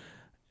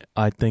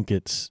 I think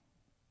it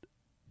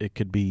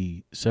could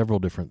be several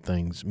different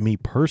things. Me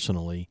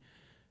personally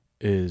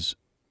is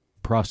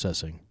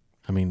processing.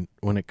 I mean,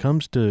 when it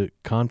comes to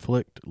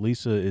conflict,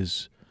 Lisa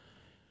is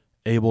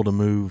able to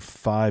move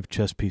 5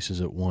 chess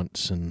pieces at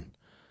once, and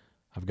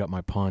I've got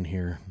my pawn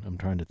here. I'm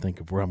trying to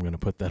think of where I'm going to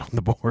put that on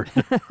the board.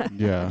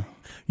 Yeah.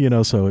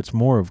 So it's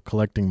more of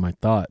collecting my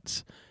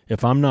thoughts.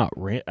 If I'm not,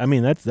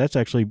 that's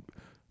actually,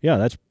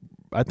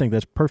 I think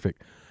that's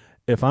perfect.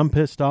 If I'm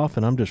pissed off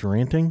and I'm just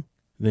ranting,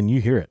 then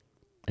you hear it,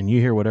 and you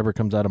hear whatever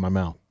comes out of my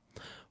mouth.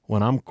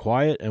 When I'm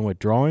quiet and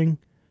withdrawing,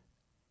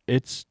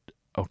 it's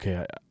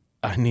okay.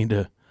 I need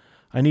to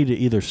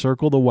either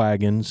circle the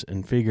wagons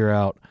and figure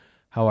out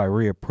how I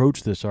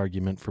reapproach this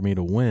argument for me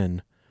to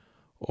win,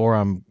 or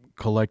I'm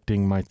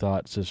collecting my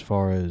thoughts as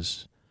far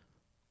as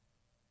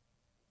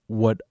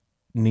what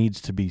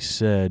needs to be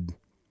said,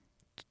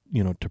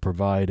 to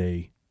provide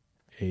a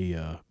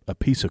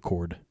peace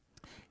accord.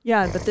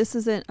 Yeah, but this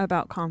isn't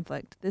about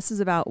conflict. This is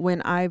about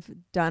when I've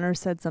done or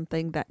said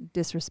something that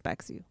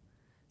disrespects you.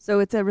 So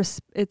it's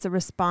a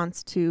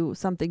response to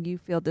something you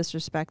feel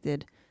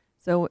disrespected.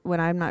 So when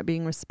I'm not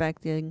being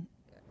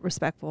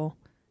respectful,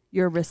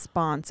 your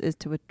response is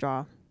to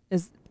withdraw,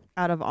 is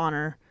out of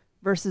honor.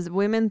 Versus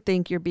women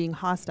think you're being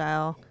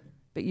hostile,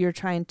 but you're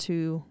trying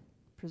to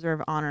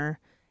preserve honor.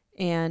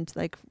 And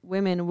like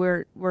women,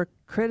 we're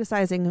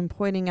criticizing and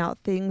pointing out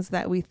things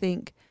that we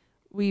think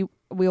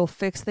we'll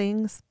fix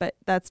things, but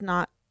that's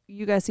not.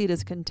 You guys see it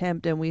as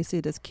contempt, and we see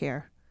it as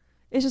care.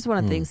 It's just one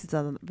of the things that's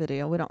on the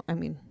video. We don't. I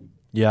mean.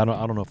 Yeah, I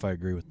don't know if I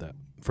agree with that.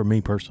 For me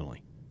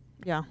personally.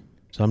 Yeah.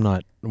 So I'm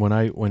not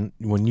when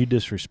you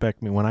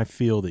disrespect me, when I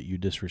feel that you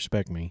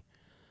disrespect me,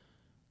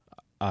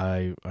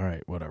 all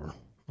right, whatever.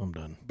 I'm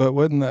done. But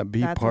wouldn't that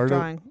be part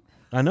of?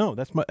 I know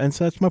that's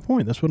my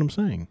point. That's what I'm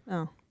saying.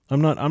 Oh.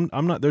 I'm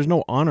not. There's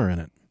no honor in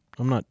it.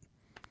 I'm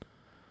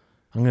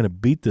going to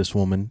beat this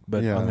woman,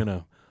 but I'm going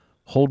to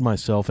hold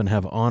myself and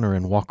have honor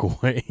and walk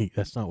away.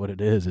 That's not what it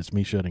is. It's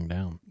me shutting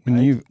down.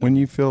 When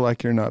you feel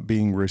like you're not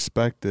being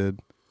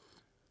respected,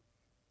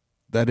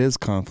 that is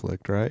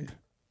conflict, right?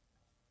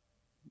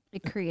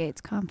 It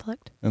creates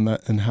conflict.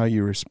 And how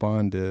you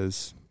respond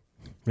is.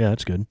 Yeah,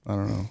 that's good. I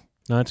don't know.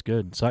 No, that's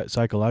good.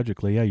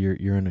 Psychologically, yeah,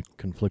 you're in a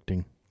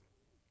conflicting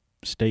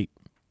state.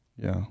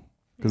 Yeah,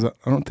 because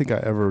I don't think I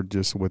ever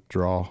just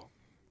withdraw.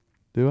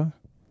 Do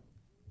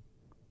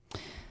I?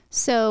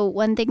 So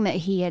one thing that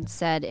he had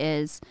said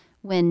is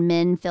when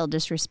men feel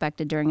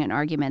disrespected during an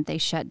argument, they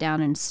shut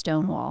down and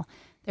stonewall.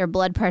 Their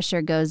blood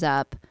pressure goes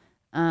up,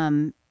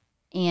 and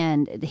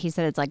he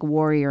said it's like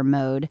warrior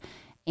mode,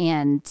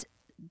 and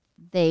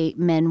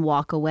men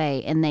walk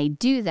away, and they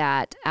do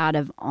that out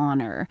of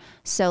honor.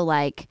 So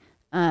like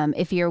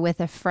if you're with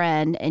a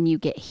friend and you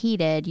get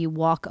heated, you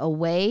walk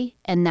away,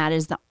 and that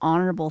is the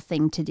honorable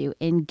thing to do.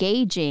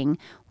 Engaging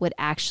would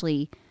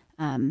actually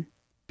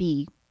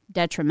be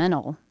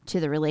detrimental to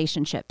the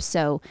relationship.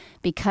 So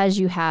because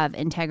you have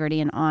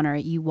integrity and honor,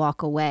 you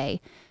walk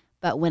away.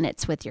 But when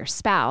it's with your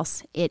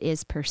spouse, it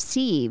is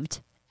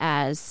perceived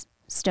as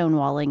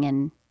stonewalling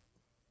and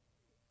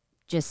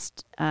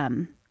just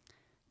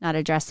not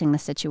addressing the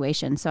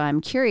situation. So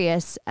I'm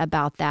curious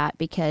about that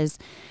because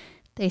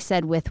they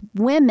said with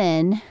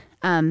women,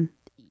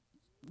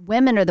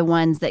 women are the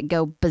ones that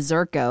go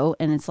berserko,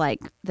 and it's like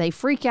they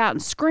freak out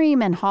and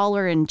scream and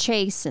holler and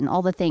chase and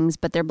all the things,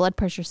 but their blood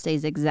pressure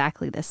stays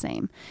exactly the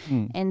same.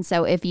 And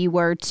so if you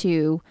were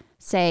to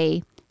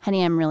say,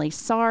 honey, I'm really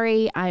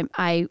sorry,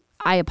 I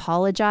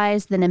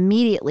apologize, then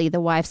immediately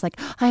the wife's like,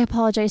 I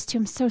apologize too,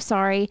 I'm so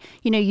sorry.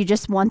 You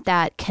just want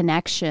that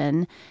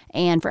connection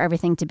and for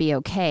everything to be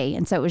okay.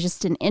 And so it was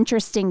just an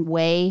interesting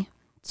way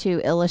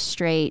to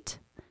illustrate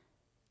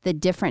the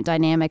different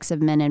dynamics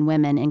of men and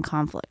women in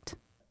conflict.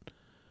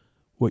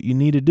 What you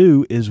need to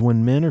do is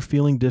when men are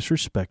feeling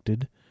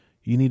disrespected,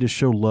 you need to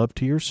show love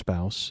to your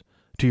spouse,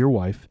 to your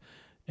wife.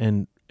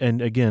 And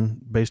again,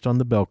 based on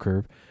the bell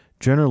curve,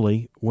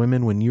 generally,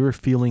 women, when you are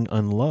feeling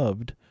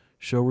unloved,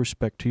 show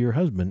respect to your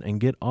husband and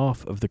get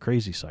off of the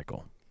crazy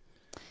cycle.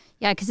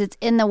 Yeah, because it's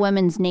in the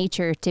woman's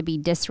nature to be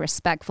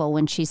disrespectful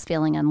when she's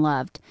feeling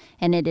unloved.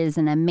 And it is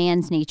in a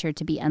man's nature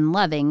to be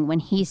unloving when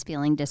he's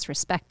feeling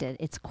disrespected.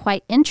 It's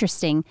quite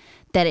interesting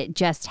that it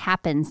just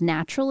happens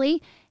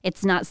naturally.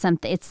 It's not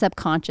something, it's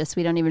subconscious.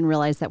 We don't even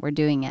realize that we're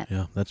doing it.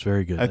 Yeah, that's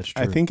very good. That's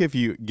true. I think if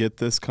you get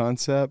this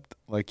concept,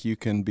 like you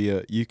can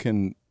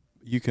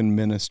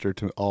minister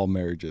to all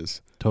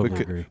marriages. Totally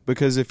agree.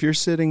 Because if you're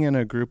sitting in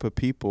a group of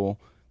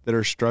people that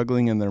are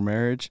struggling in their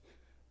marriage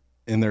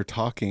and they're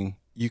talking,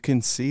 you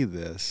can see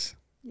this.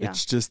 Yeah.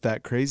 It's just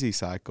that crazy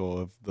cycle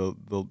of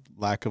the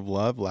lack of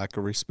love, lack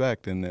of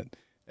respect, and that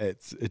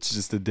it's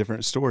just a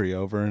different story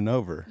over and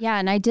over. Yeah,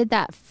 and I did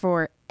that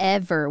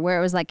forever, where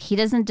it was like, he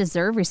doesn't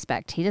deserve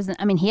respect. He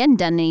hadn't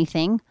done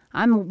anything.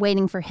 I'm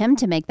waiting for him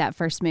to make that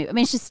first move. I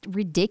mean, it's just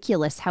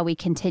ridiculous how we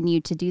continue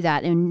to do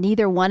that, and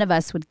neither one of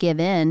us would give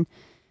in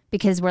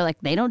because we're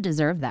like, they don't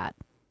deserve that.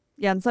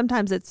 Yeah, and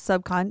sometimes it's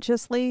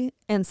subconsciously,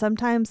 and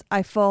sometimes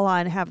I full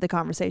on have the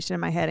conversation in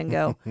my head and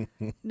go,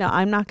 no,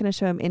 I'm not going to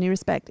show him any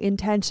respect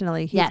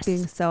intentionally. He's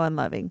being so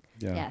unloving.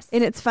 Yeah. Yes.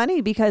 And it's funny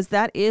because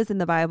that is in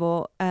the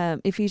Bible,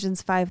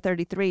 Ephesians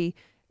 5:33.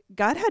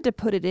 God had to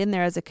put it in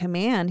there as a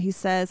command. He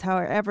says,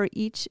 however,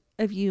 each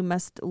of you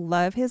must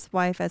love his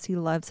wife as he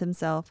loves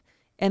himself,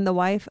 and the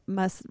wife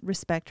must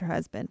respect her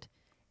husband.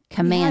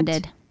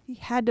 Commanded. He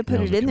had to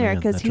put it in there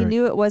because he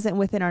knew it wasn't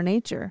within our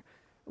nature.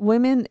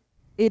 Women,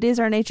 it is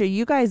our nature.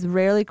 You guys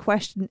rarely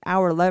question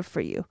our love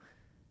for you,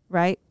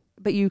 right?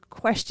 But you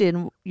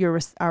question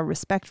our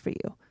respect for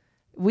you.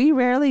 We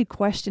rarely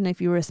question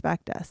if you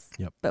respect us,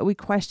 but we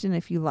question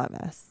if you love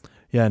us.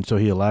 Yeah, and so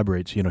he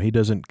elaborates, he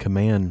doesn't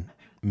command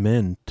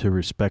men to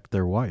respect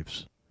their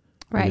wives.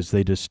 Right. Because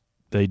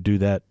they do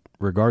that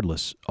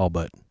regardless, all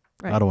but.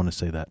 Right. I don't want to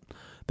say that.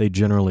 They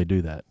generally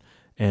do that.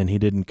 And he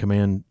didn't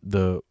command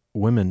the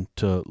women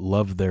to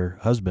love their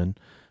husband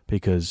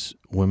because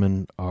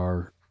women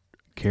are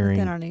carrying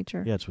within our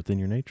nature. Yeah, it's within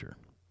your nature.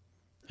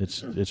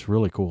 It's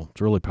really cool.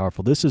 It's really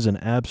powerful. This is an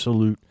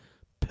absolute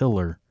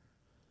pillar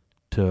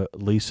to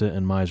Lisa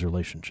and my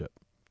relationship.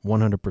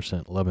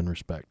 100% love and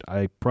respect.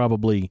 I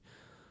probably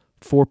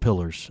 4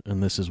 pillars,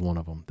 and this is one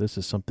of them. This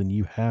is something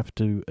you have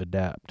to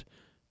adapt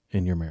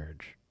in your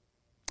marriage.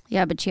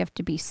 Yeah, but you have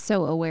to be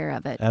so aware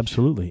of it.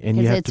 Absolutely. And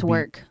because it's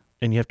work.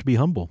 And you have to be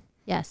humble.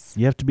 Yes.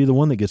 You have to be the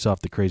one that gets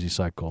off the crazy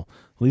cycle.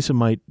 Lisa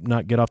might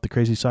not get off the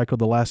crazy cycle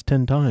the last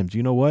 10 times.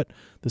 You know what?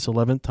 This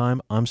 11th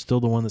time, I'm still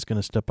the one that's going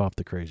to step off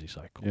the crazy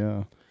cycle.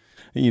 Yeah.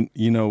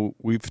 You know,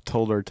 we've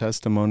told our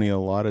testimony a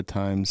lot of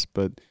times,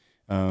 but,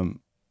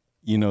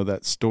 you know,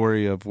 that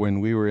story of when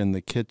we were in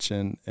the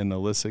kitchen and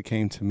Alyssa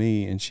came to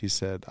me and she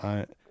said,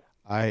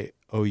 I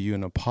owe you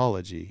an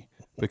apology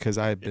because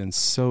I have been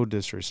so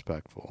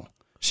disrespectful.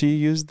 She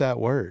used that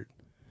word.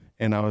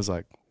 And I was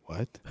like,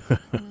 what?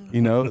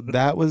 You know,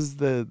 that was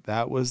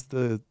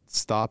the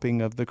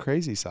stopping of the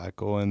crazy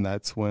cycle. And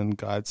that's when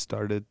God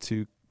started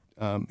to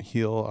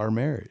heal our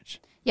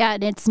marriage. Yeah,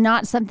 and it's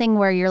not something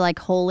where you're like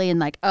holy and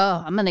like,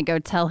 oh, I'm going to go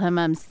tell him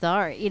I'm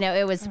sorry. You know,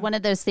 it was one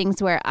of those things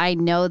where I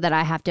know that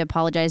I have to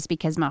apologize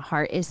because my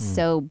heart is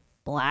so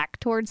black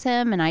towards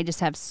him. And I just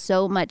have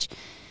so much,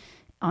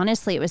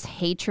 honestly, it was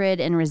hatred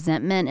and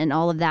resentment and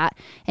all of that.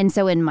 And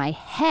so in my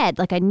head,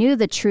 like I knew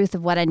the truth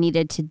of what I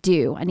needed to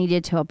do. I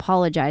needed to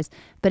apologize.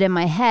 But in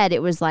my head,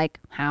 it was like,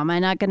 how am I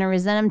not going to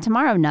resent him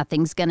tomorrow?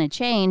 Nothing's going to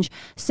change.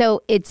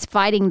 So it's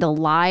fighting the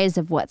lies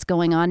of what's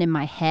going on in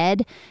my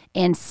head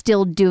and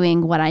still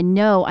doing what I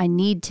know I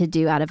need to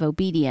do out of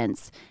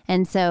obedience.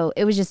 And so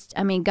it was just,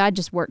 I mean, God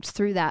just worked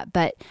through that.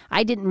 But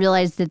I didn't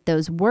realize that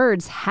those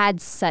words had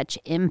such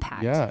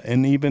impact. Yeah.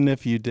 And even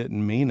if you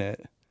didn't mean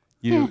it,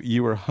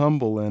 you were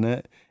humble in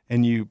it,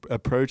 and you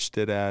approached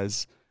it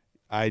as,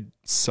 I'm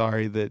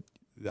sorry that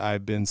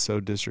I've been so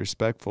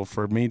disrespectful.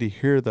 For me to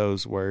hear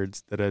those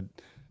words that had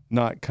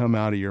not come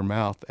out of your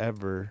mouth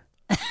ever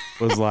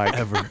was like,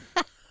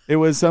 it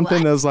was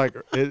something that was like,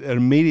 it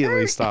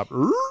immediately stopped.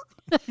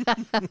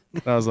 And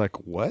I was like,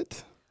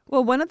 what?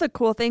 Well, one of the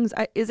cool things,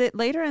 is it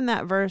later in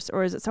that verse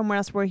or is it somewhere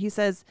else where he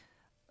says,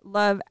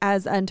 love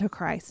as unto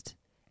Christ?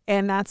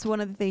 And that's one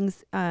of the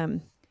things,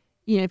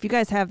 you know, if you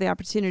guys have the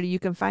opportunity, you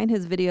can find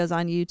his videos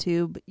on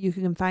YouTube. You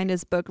can find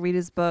his book, read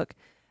his book.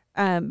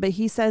 But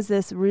he says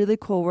this really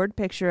cool word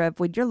picture of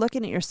when you're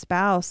looking at your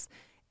spouse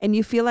and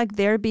you feel like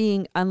they're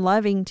being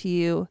unloving to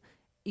you,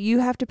 you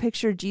have to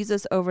picture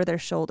Jesus over their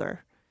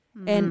shoulder.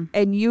 Mm-hmm.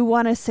 And you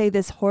want to say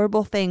this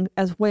horrible thing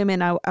as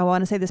women. I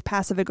want to say this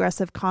passive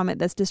aggressive comment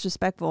that's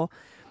disrespectful.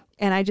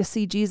 And I just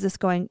see Jesus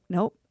going,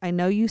 nope, I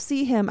know you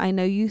see him. I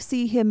know you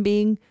see him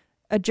being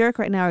a jerk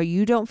right now, or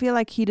you don't feel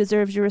like he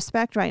deserves your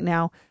respect right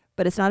now.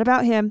 But it's not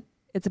about him.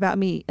 It's about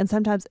me. And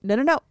sometimes,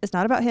 no, it's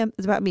not about him.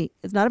 It's about me.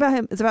 It's not about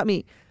him. It's about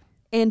me.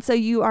 And so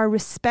you are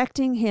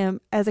respecting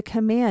him as a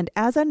command,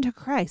 as unto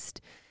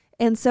Christ.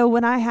 And so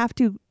when I have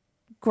to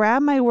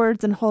grab my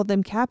words and hold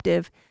them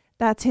captive,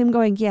 that's him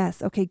going,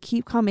 yes, okay,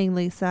 keep coming,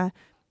 Lisa.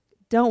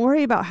 Don't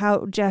worry about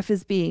how Jeff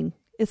is being.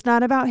 It's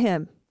not about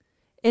him.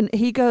 And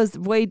he goes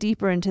way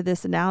deeper into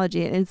this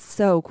analogy, and it's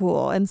so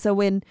cool. And so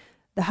when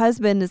the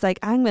husband is like,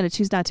 I'm going to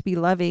choose not to be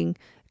loving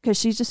because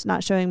she's just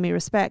not showing me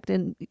respect.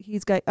 And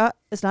he's going,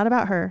 it's not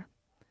about her.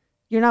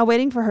 You're not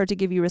waiting for her to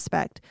give you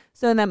respect.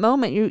 So in that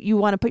moment, you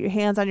want to put your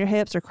hands on your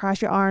hips or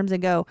cross your arms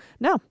and go,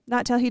 no,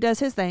 not till he does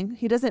his thing.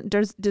 He doesn't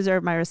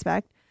deserve my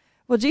respect.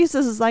 Well,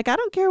 Jesus is like, I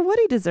don't care what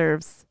he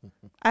deserves.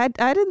 I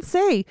didn't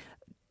say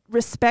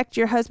respect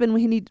your husband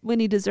when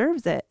he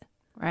deserves it.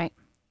 Right.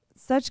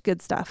 Such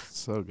good stuff.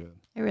 So good.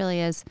 It really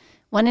is.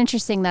 One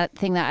interesting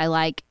thing that I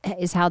like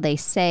is how they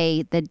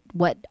say that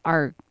what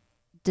our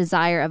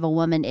desire of a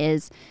woman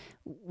is.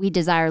 We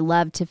desire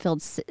love to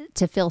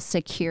feel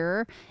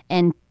secure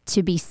and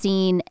to be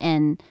seen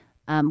and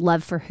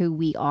love for who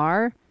we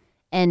are.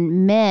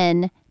 And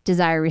men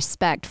desire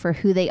respect for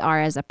who they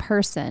are as a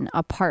person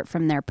apart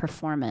from their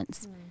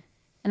performance.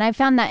 And I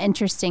found that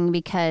interesting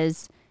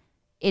because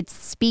it's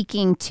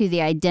speaking to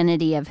the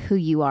identity of who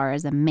you are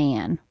as a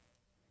man.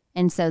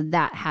 And so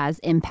that has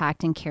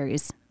impact and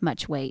carries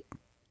much weight.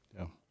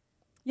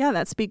 Yeah,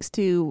 that speaks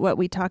to what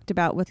we talked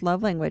about with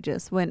love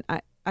languages. When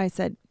I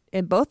said,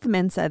 and both the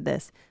men said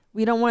this,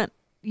 you don't want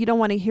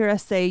to hear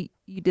us say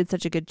you did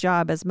such a good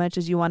job as much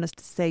as you want us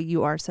to say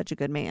you are such a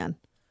good man.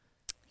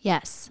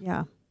 Yes.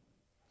 Yeah.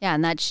 Yeah,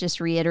 and that's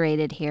just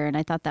reiterated here, and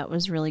I thought that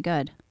was really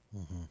good.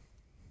 Mm-hmm.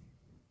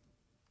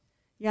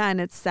 Yeah, and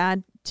it's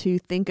sad to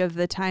think of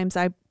the times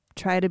I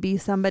try to be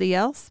somebody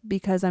else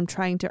because I'm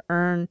trying to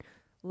earn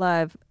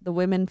love. The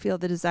women feel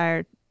the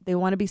desire. They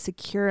want to be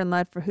secure and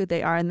loved for who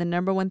they are. And the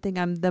number one thing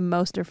I'm the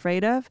most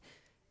afraid of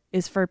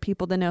is for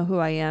people to know who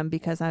I am,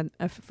 because I'm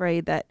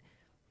afraid that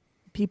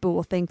people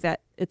will think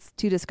that it's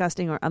too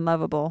disgusting or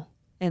unlovable.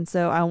 And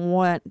so I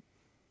want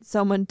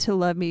someone to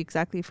love me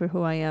exactly for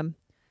who I am,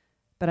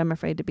 but I'm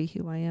afraid to be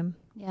who I am.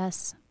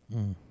 Yes.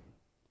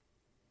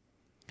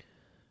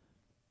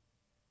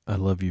 I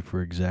love you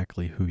for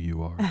exactly who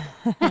you are.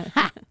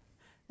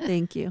 Thank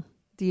Thank you.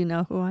 Do you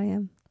know who I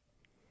am?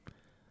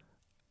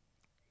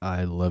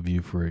 I love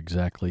you for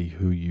exactly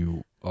who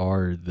you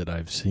are that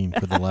I've seen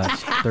for the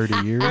last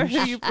 30 years. Or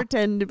who you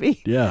pretend to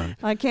be. Yeah.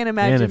 I can't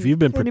imagine. And if you've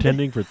been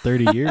pretending for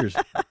 30 years,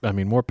 I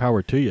mean, more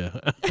power to you.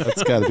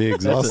 That's got to be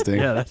exhausting.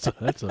 That's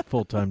a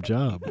full-time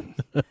job.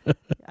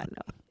 I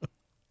know.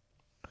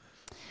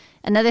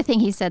 Another thing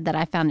he said that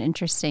I found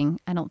interesting,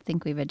 I don't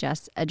think we've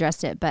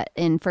addressed it, but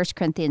in 1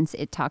 Corinthians,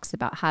 it talks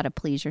about how to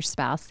please your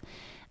spouse.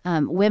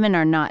 Women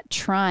are not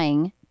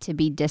trying to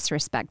be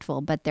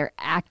disrespectful, but they're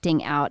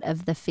acting out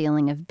of the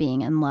feeling of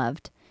being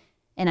unloved.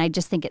 And I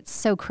just think it's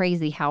so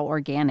crazy how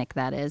organic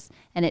that is.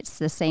 And it's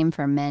the same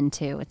for men,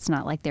 too. It's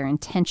not like they're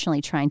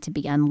intentionally trying to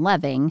be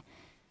unloving,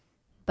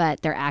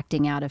 but they're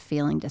acting out of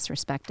feeling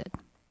disrespected.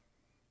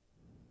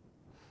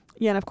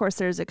 Yeah, and of course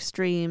there's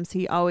extremes.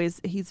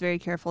 He's very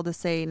careful to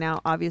say,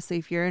 now, obviously,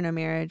 if you're in a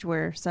marriage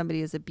where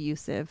somebody is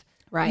abusive,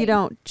 right, you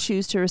don't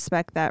choose to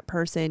respect that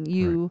person.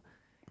 You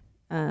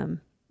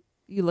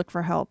look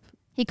for help.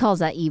 He calls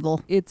that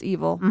evil. It's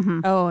evil.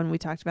 Mm-hmm. Oh, and we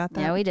talked about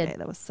that. Yeah, we did. Okay,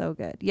 that was so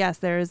good. Yes,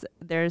 there's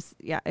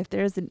if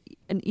there's an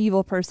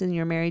evil person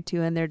you're married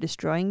to and they're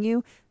destroying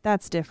you,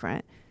 that's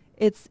different.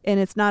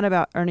 It's not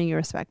about earning your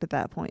respect at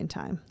that point in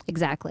time.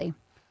 Exactly.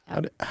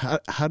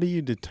 How do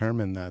you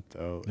determine that,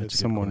 though, That's if a good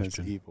someone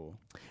question. is evil?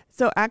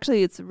 So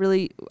actually,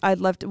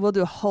 we'll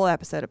do a whole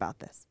episode about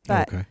this.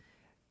 But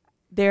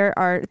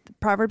Okay.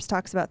 Proverbs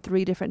talks about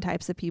 3 different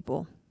types of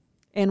people.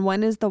 And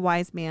one is the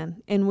wise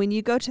man. And when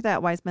you go to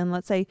that wise man,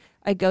 let's say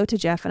I go to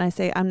Jeff and I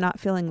say, I'm not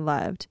feeling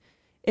loved.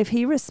 If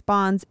he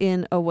responds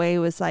in a way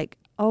was like,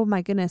 oh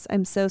my goodness,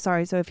 I'm so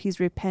sorry. So if he's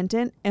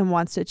repentant and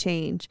wants to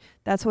change,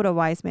 that's what a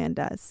wise man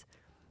does.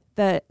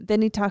 Then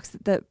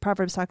the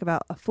Proverbs talk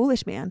about a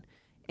foolish man.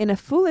 In a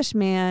foolish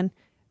man,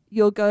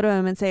 you'll go to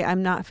him and say,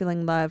 I'm not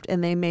feeling loved.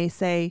 And they may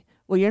say,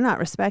 well, you're not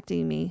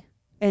respecting me.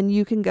 And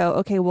you can go,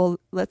 okay, well,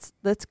 let's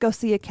go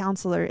see a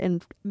counselor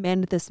and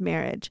mend this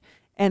marriage.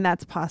 And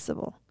that's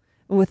possible.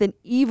 With an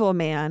evil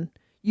man,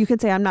 you can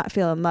say, I'm not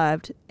feeling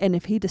loved. And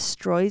if he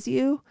destroys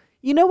you,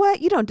 you know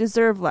what? You don't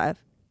deserve love.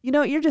 You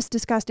know, you're just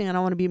disgusting. I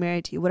don't want to be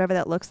married to you. Whatever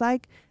that looks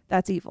like,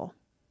 that's evil.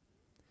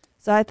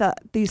 So I thought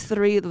these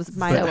 3 was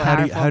my. So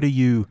how do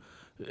you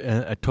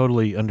I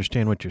totally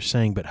understand what you're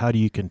saying, but how do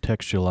you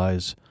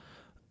contextualize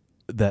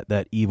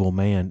that evil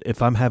man?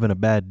 If I'm having a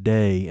bad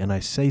day and I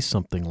say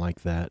something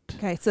like that.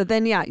 Okay, so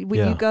then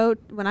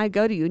when I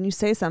go to you and you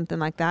say something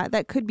like that,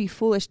 that could be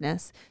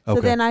foolishness. So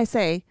then I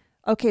say,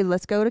 okay,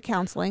 let's go to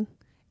counseling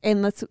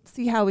and let's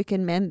see how we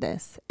can mend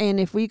this. And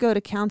if we go to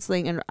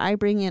counseling and I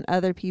bring in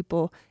other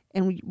people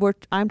and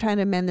I'm trying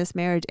to mend this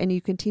marriage and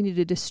you continue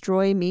to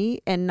destroy me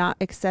and not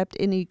accept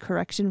any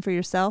correction for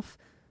yourself,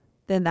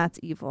 then that's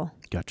evil.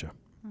 Gotcha.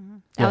 Mm-hmm.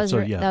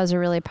 Yeah, that was a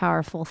really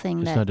powerful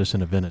thing. It's not just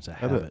an event; it's a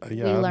habit.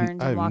 We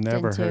learned and walked into.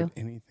 I've never heard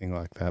anything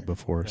like that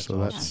before, so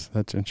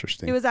that's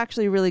interesting. It was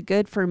actually really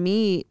good for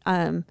me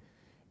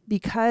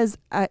because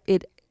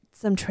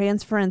some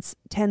transference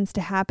tends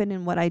to happen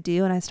in what I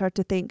do, and I start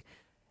to think,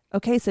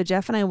 okay, so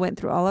Jeff and I went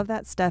through all of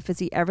that stuff. Is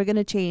he ever going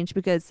to change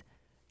because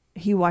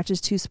he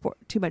watches too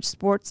much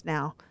sports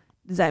now?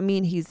 Does that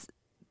mean he's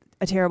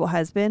a terrible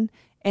husband?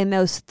 And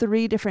those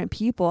 3 different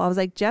people, I was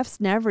like,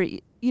 Jeff's never,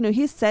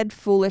 he's said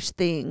foolish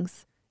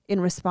things in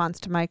response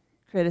to my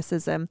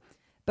criticism.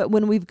 But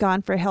when we've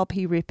gone for help,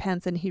 he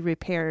repents and he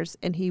repairs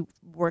and he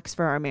works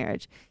for our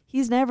marriage.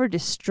 He's never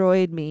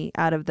destroyed me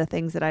out of the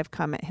things that I've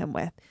come at him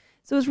with.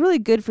 So it was really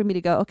good for me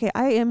to go, okay,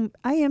 I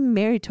am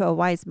married to a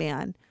wise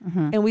man.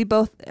 Mm-hmm.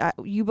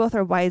 And you both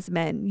are wise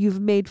men.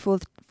 You've made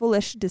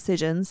foolish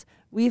decisions.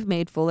 We've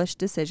made foolish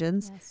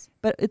decisions. Yes.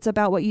 But it's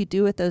about what you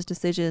do with those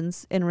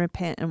decisions and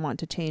repent and want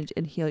to change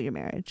and heal your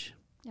marriage.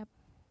 Yep.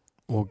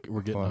 Well,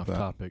 we're getting off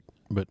topic.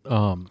 But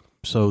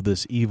so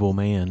this evil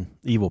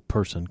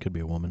person, could be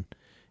a woman,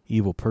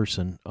 evil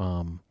person,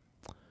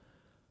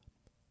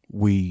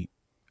 we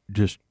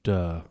just,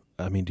 do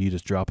you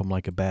just drop them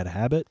like a bad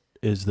habit?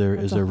 Is there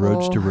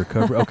roads to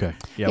recover? Okay.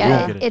 Yeah, we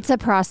won't get it. It's a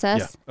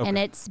process, yeah,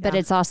 okay. But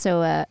it's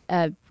also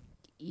a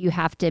you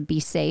have to be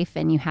safe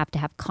and you have to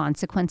have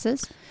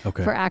consequences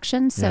for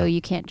action. So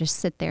you can't just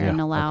sit there and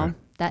allow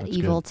that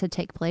evil to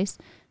take place.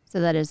 So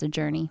that is a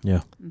journey.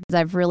 Yeah. Because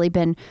I've really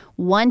been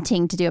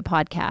wanting to do a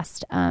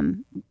podcast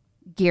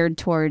geared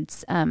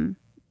towards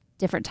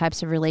different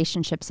types of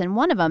relationships. And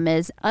one of them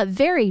is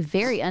very,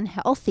 very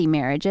unhealthy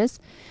marriages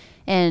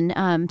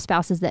and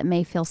spouses that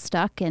may feel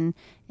stuck in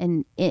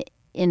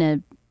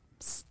a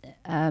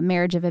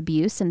marriage of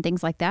abuse and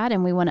things like that.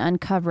 And we want to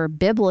uncover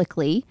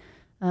biblically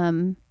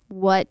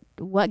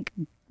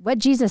what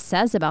Jesus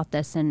says about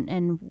this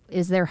and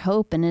is there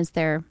hope and is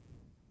there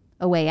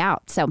a way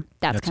out? So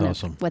that's kind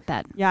awesome. of what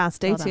that. Yeah,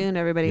 stay tuned,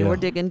 everybody. Yeah. We're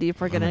digging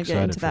deep. We're going to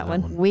get into that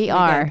one. We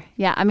are.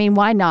 Yeah, I mean,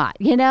 why not?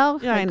 Yeah,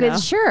 I know.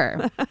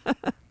 Sure.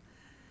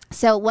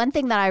 So one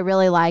thing that I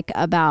really like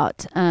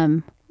about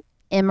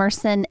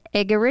Emerson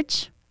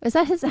Eggerichs, is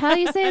that how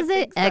you say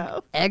it?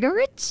 So.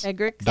 Eggerichs?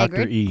 Eggerichs.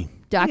 Dr. E.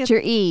 Dr.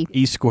 E.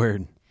 E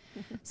squared.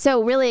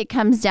 So really it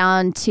comes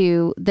down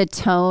to the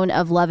tone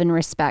of love and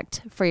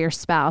respect for your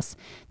spouse.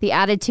 The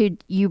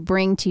attitude you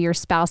bring to your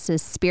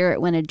spouse's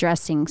spirit when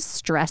addressing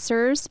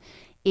stressors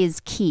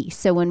is key.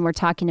 So when we're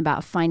talking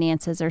about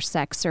finances or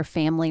sex or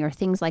family or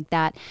things like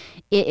that,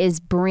 it is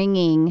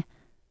bringing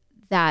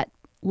that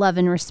love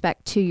and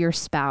respect to your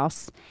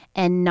spouse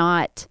and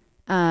not,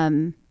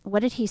 what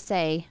did he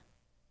say?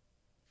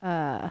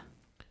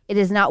 It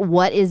is not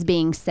what is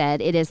being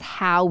said. It is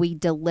how we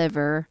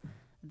deliver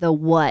the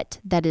what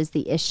that is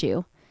the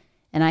issue.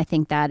 And I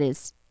think that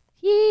is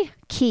key.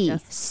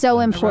 Yes. So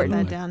important. I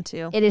wrote that down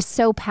too. It is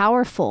so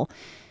powerful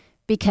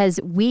because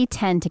we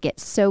tend to get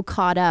so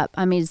caught up.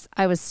 I mean,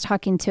 I was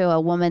talking to a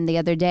woman the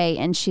other day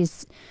and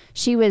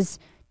she was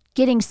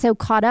getting so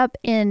caught up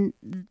in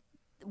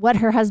what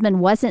her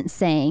husband wasn't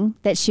saying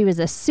that she was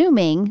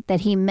assuming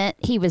that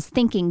he was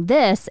thinking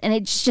this, and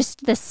it's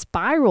just the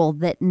spiral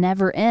that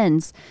never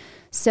ends.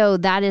 So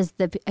that is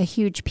a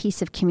huge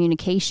piece of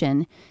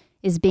communication,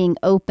 is being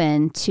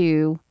open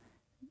to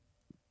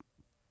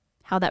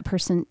how that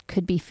person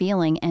could be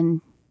feeling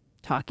and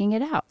talking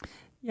it out.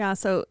 Yeah.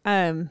 So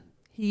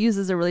he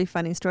uses a really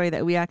funny story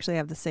that we actually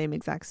have the same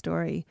exact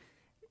story,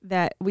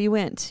 that we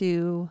went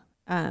to,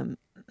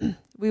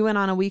 we went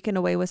on a weekend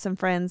away with some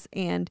friends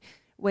and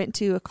went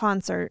to a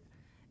concert,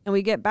 and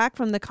we get back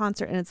from the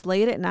concert and it's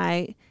late at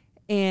night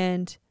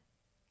and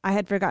I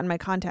had forgotten my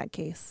contact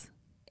case.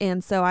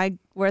 And so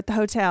we're at the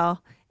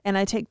hotel and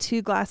I take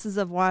 2 glasses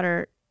of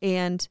water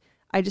and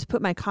I just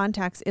put my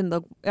contacts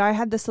I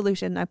had the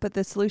solution. I put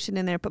the solution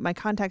in there, put my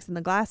contacts in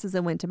the glasses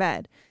and went to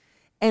bed,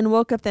 and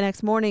woke up the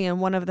next morning and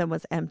one of them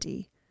was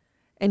empty.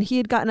 And he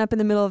had gotten up in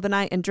the middle of the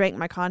night and drank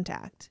my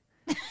contact.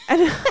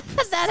 And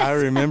I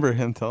remember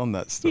him telling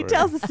that story. He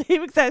tells the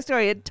same exact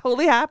story. It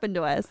totally happened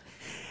to us.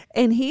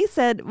 And he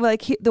said,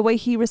 the way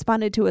he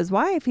responded to his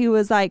wife, he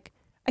was like,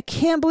 I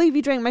can't believe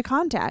you drank my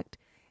contact.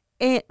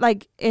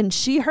 And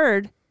she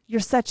heard,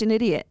 you're such an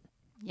idiot.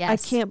 Yes.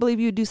 I can't believe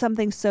you do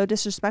something so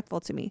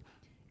disrespectful to me.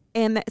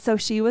 And so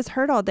she was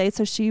hurt all day.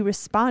 So she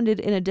responded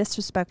in a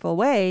disrespectful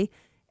way.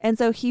 And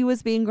so he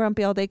was being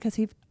grumpy all day because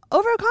he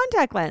over a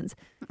contact lens,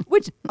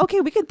 which, okay,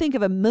 we can think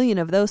of a million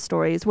of those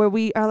stories where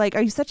we are like,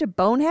 are you such a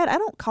bonehead? I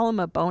don't call him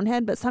a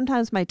bonehead, but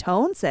sometimes my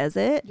tone says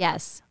it.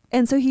 Yes.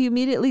 And so he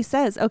immediately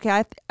says,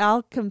 okay,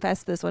 I'll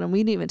confess this one. And we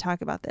didn't even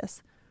talk about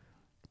this.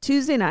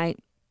 Tuesday night,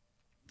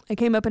 I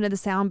came up into the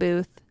sound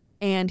booth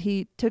and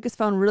he took his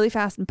phone really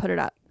fast and put it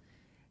up.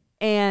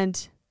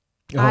 And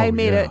I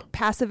made a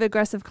passive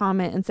aggressive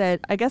comment and said,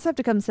 I guess I have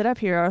to come sit up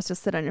here or else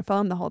just sit on your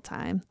phone the whole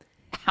time.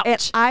 Ouch.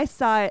 And I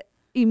saw it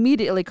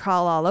immediately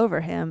crawl all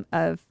over him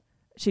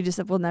she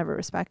just will never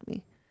respect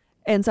me.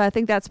 And so I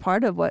think that's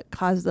part of what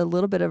caused a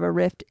little bit of a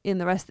rift in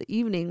the rest of the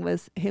evening,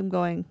 was him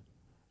going,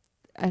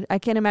 I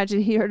can't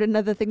imagine he heard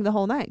another thing the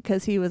whole night,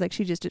 because he was like,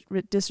 she just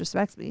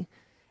disrespects me.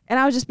 And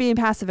I was just being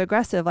passive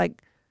aggressive,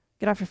 like,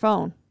 get off your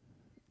phone,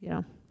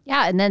 Yeah,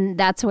 and then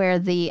that's where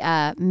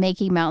the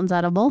making mountains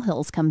out of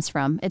molehills comes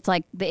from. It's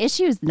like the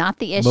issue is not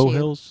the issue.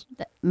 Molehills?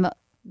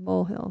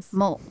 Molehills.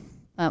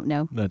 Oh,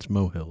 no. That's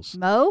molehills.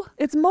 Mo?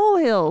 It's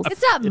molehills.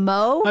 It's not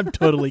mo. I'm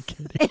totally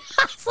kidding.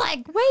 I was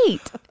like,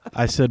 wait.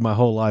 I said my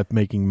whole life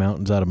making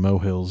mountains out of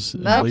molehills.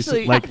 And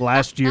Actually- Lisa, like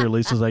last year,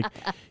 Lisa's like,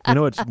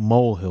 it's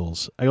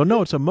molehills. I go,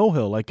 no, it's a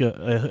molehill, like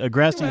a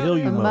grassy hill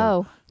you A mow.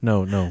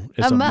 mo. No,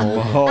 it's a mo.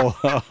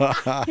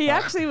 molehill. He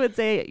actually would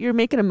say, you're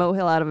making a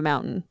molehill out of a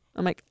mountain.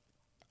 I'm like,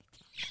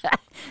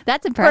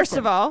 That's impressive. first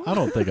of all, I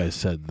don't think I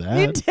said that.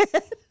 you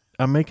did.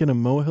 I'm making a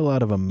molehill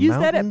out of a You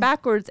mountain. said it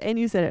backwards and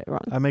you said it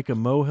wrong. I make a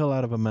molehill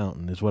out of a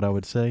mountain is what I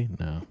would say.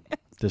 No,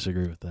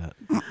 disagree with that.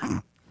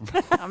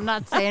 I'm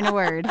not saying a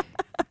word.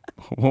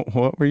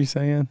 What were you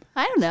saying?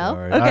 I don't know.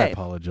 Sorry, I Okay.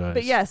 apologize.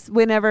 But yes,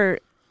 whenever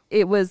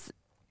it was,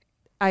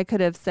 I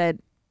could have said,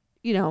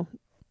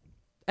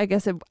 I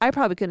guess I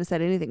probably couldn't have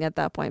said anything at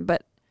that point,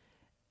 but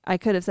I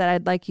could have said,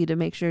 I'd like you to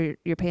make sure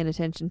you're paying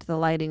attention to the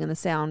lighting and the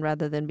sound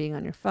rather than being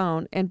on your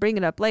phone, and bring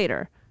it up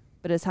later.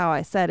 But as how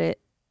I said it,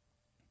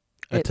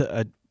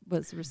 I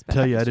was respect.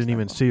 tell you, I didn't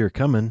even see her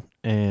coming,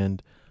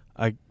 and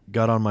I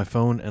got on my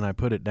phone and I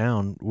put it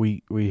down.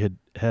 We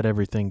had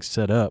everything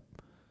set up.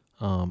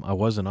 I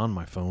wasn't on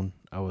my phone.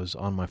 I was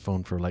on my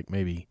phone for like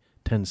maybe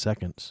 10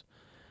 seconds,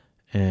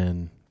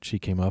 and she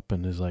came up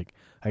and is like,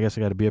 I guess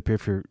I got to be up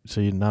here so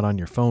you're not on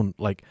your phone.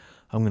 Like,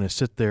 I'm going to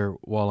sit there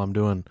while I'm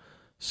doing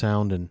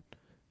sound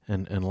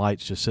and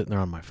lights, just sitting there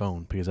on my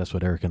phone, because that's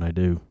what Eric and I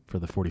do for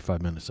the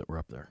 45 minutes that we're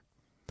up there.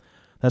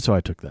 That's how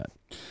I took that.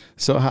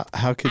 So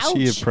how could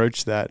she Ouch.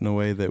 approach that in a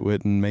way that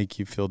wouldn't make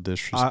you feel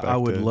disrespected? I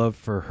would love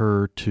for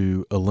her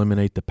to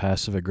eliminate the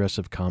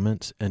passive-aggressive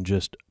comments and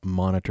just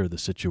monitor the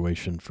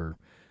situation for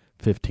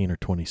 15 or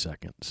 20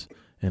 seconds.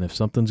 And if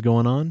something's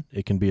going on,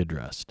 it can be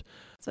addressed.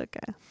 It's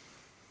okay.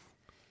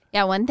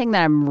 Yeah, one thing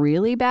that I'm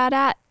really bad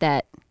at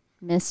that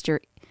Mr.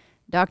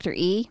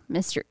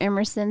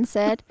 Emerson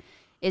said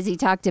is he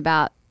talked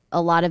about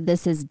a lot of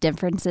this is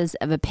differences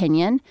of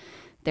opinion.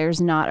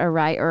 There's not a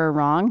right or a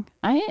wrong.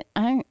 I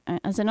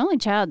as an only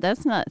child,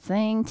 that's not a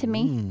thing to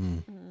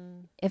me.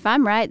 If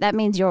I'm right, that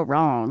means you're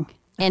wrong.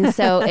 And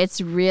so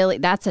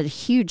that's a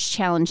huge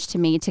challenge to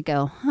me to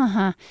go,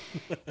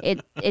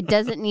 it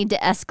doesn't need to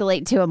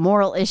escalate to a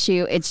moral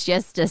issue. It's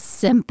just a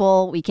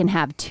simple, we can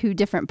have two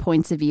different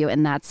points of view,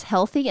 and that's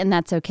healthy and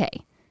that's okay.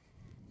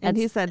 And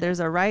he said there's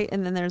a right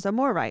and then there's a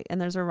more right and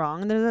there's a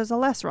wrong and there's a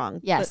less wrong.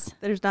 Yes.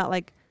 But there's not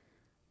like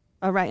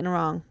a right and a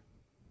wrong.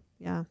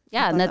 Yeah.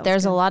 Yeah, and that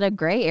there's a lot of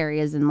gray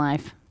areas in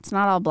life. It's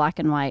not all black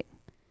and white.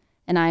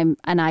 And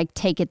I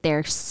take it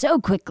there so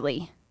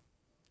quickly.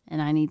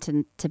 And I need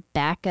to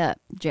back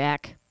up,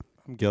 Jack.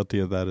 I'm guilty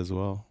of that as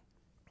well.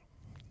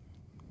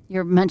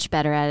 You're much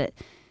better at it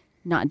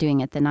not doing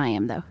it than I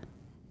am, though.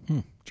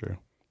 True.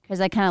 Because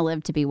I kind of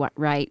live to be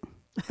right.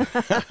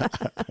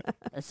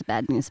 That's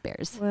bad news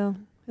bears. Well,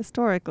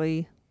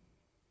 historically,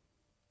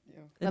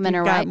 women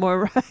are right.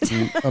 More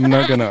right. I'm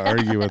not going to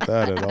argue with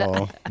that at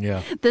all.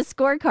 Yeah. The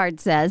scorecard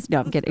says,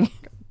 no, I'm kidding.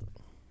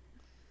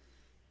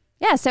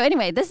 Yeah, so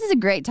anyway, this is a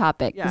great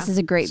topic. Yeah. This is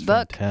a great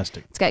book.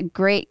 Fantastic. It's got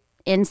great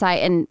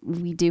insight, and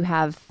we do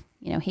have,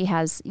 he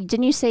has,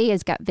 didn't you say he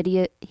has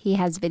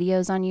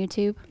videos on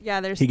YouTube?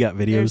 Yeah, he got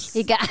videos.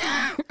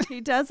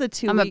 He does a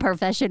 2 I'm a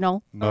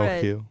professional.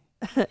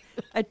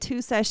 A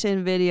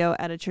 2-session video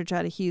at a church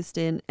out of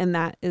Houston, and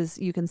that is,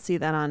 you can see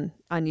that on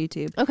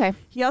YouTube. Okay.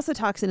 He also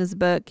talks in his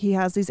book, he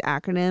has these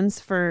acronyms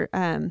for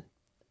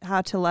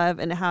how to love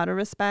and how to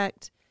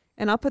respect,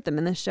 and I'll put them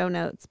in the show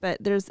notes, but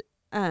there's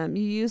you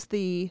use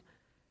the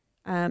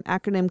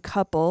acronym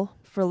COUPLE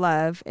for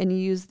love, and you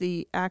use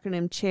the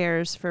acronym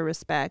CHAIRS for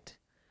respect.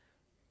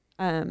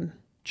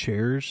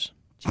 Chairs?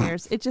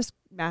 It just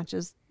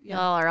matches.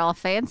 Y'all are all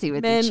fancy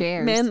with the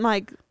chairs. Men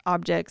like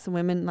objects, and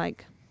women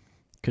like...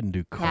 Couldn't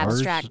do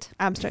cars?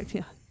 Abstract,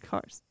 yeah.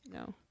 Cars.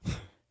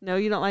 No,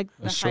 you don't like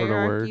the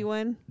hierarchy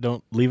one?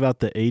 Don't leave out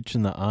the H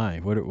and the I.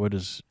 What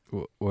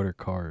are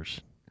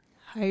cars?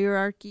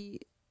 Hierarchy,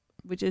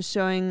 which is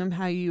showing him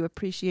how you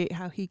appreciate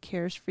how he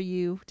cares for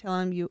you,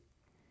 telling him you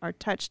are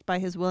touched by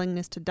his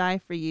willingness to die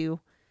for you,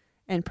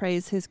 and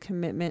praise his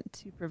commitment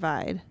to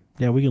provide.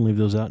 Yeah, we can leave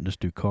those out and just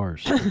do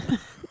cars.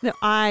 The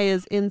I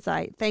is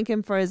insight. Thank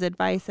him for his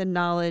advice and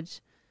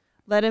knowledge.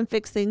 Let him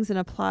fix things and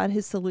applaud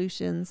his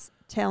solutions.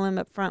 Tell him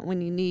up front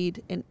when you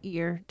need an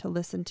ear to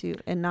listen to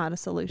and not a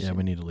solution. Yeah,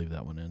 we need to leave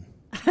that one in.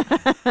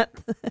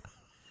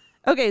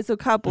 Okay, so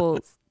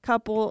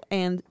couple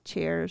and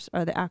chairs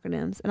are the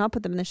acronyms, and I'll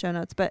put them in the show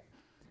notes. But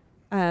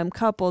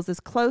couples is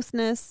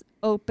closeness,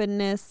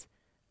 openness,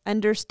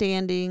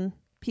 understanding,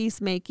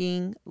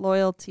 peacemaking,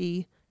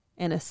 loyalty,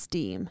 and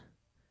esteem.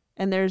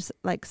 And there's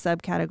like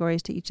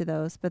subcategories to each of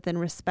those. But then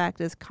respect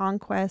is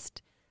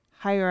conquest,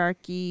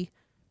 hierarchy,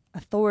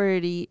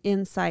 authority,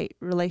 insight,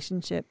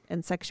 relationship,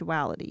 and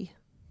sexuality.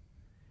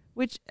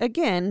 Which,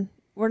 again,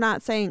 we're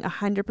not saying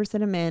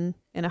 100% of men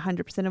and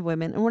 100% of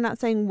women. And we're not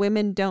saying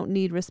women don't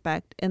need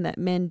respect and that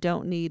men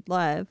don't need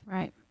love.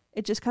 Right.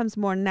 It just comes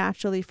more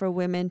naturally for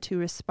women to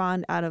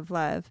respond out of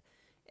love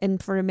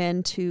and for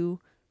men to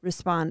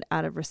respond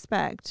out of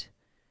respect.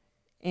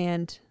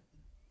 And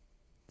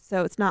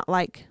so it's not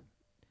like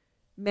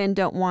men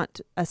don't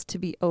want us to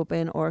be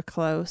open or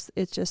close.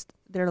 It's just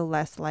they're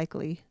less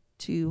likely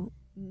to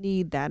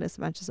need that as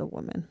much as a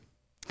woman.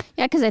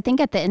 Yeah, because I think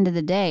at the end of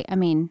the day,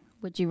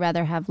 would you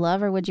rather have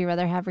love or would you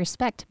rather have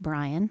respect,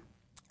 Brian?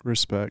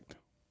 Respect.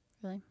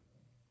 Really?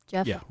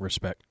 Jeff? Yeah,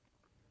 respect.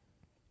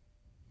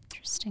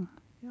 Interesting.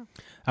 Yeah.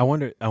 I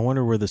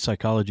wonder where the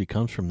psychology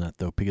comes from that,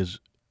 though, because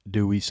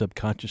do we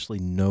subconsciously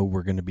know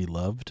we're going to be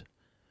loved?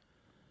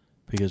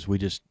 Because we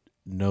just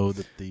know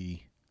that the...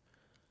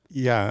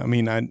 Yeah,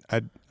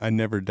 I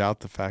never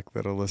doubt the fact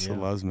that Alyssa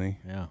loves me.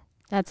 Yeah.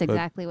 That's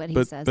exactly what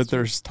he says. But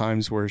there's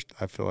times where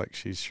I feel like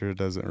she sure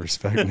doesn't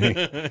respect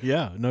me.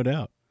 Yeah, no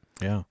doubt.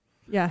 Yeah.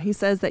 Yeah, he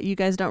says that you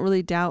guys don't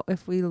really doubt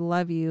if we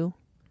love you.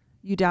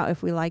 You doubt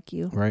if we like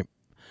you. Right.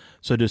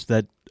 So just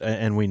that,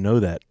 and we know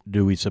that,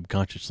 do we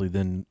subconsciously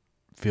then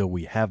feel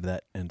we have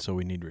that, and so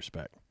we need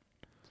respect?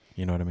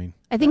 You know what I mean?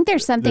 I think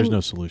there's something... There's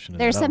no solution to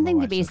that. There's something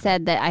to be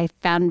said that I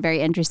found very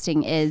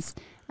interesting is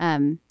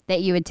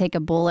that you would take a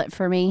bullet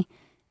for me.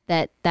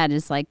 That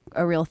is like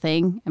a real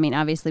thing.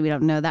 Obviously we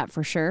don't know that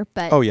for sure,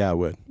 but... Oh, yeah, I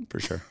would, for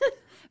sure.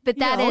 But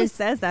he always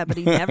says that, but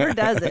he never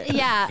does it.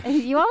 Yeah,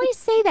 you always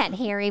say that,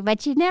 Harry,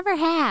 but you never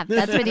have.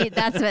 That's what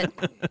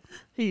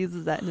he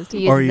uses that in his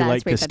team. Or you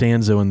like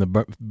Costanzo when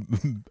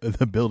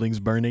the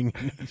building's burning,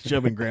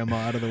 shoving grandma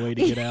out of the way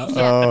to get out.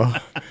 Yeah.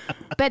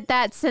 But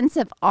that sense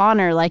of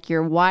honor, like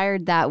you're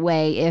wired that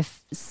way.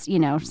 If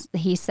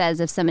he says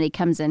if somebody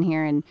comes in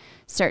here and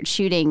starts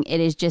shooting, it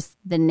is just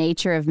the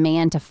nature of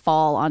man to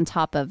fall on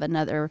top of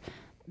another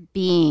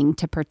being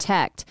to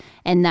protect,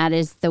 and that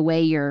is the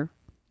way you're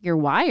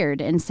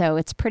wired. And so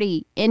it's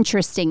pretty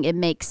interesting. It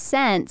makes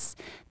sense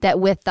that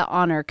with the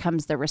honor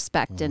comes the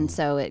respect. And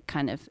so it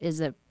kind of is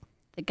the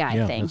guy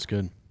thing. Yeah, that's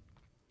good.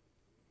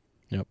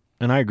 Yep.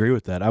 And I agree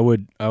with that. I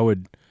would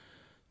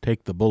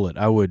take the bullet.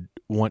 I would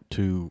want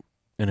to,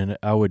 and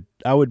I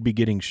would be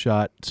getting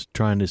shot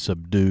trying to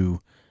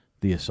subdue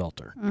the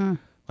assaulter.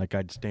 Like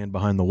I'd stand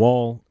behind the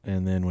wall,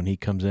 and then when he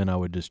comes in, I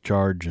would just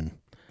charge, and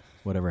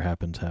whatever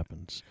happens,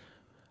 happens.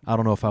 I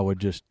don't know if I would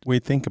just. We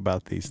think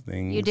about these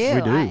things. You do.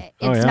 We do.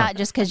 It's not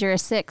just because you're a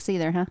 6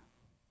 either, huh?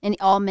 And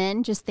all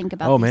men just think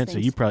about. Oh these man, things.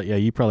 so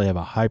you probably have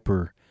a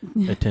hyper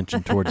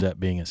attention towards that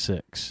being a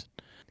 6.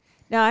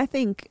 Now, I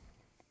think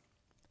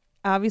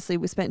obviously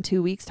we spent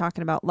 2 weeks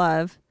talking about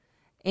love,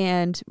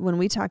 and when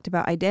we talked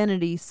about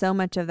identity, so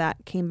much of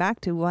that came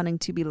back to wanting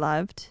to be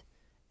loved,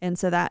 and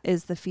so that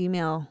is the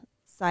female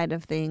side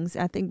of things.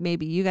 I think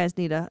maybe you guys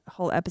need a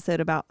whole episode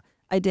about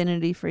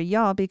identity for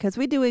y'all, because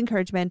we do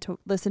encourage men to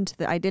listen to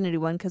the identity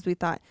one because we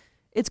thought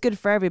it's good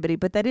for everybody,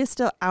 but that is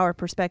still our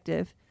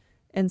perspective.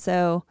 And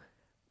so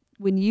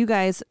when you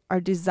guys are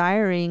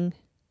desiring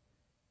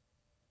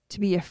to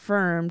be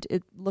affirmed,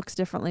 it looks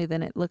differently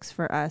than it looks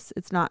for us.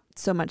 It's not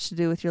so much to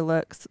do with your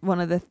looks. One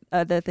of the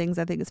other things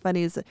I think is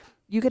funny is that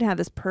you could have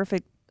this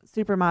perfect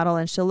supermodel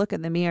and she'll look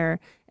in the mirror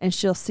and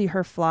she'll see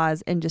her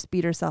flaws and just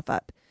beat herself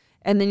up.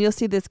 And then you'll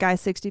see this guy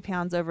 60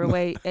 pounds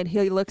overweight and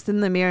he looks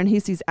in the mirror and he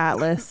sees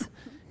Atlas.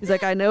 He's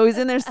like, I know he's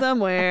in there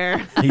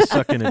somewhere. He's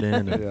sucking it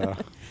in. Yeah.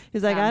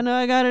 He's like, I know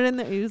I got it in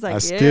there. He was like, I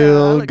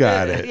still I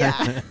got good. it.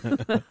 Yeah.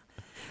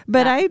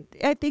 But I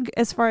think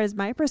as far as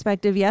my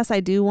perspective, yes,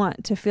 I do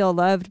want to feel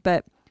loved,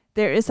 but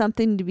there is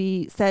something to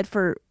be said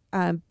for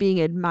being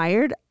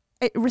admired.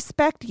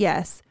 Respect,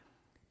 yes.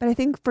 But I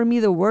think for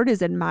me, the word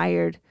is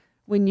admired.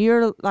 When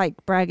you're like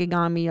bragging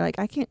on me, you're like,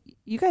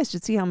 you guys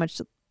should see how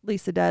much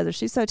Lisa does, or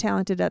she's so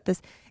talented at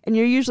this. And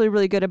you're usually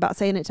really good about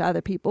saying it to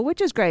other people, which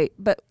is great.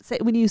 But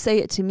when you say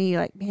it to me,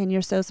 like, man,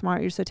 you're so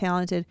smart, you're so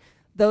talented,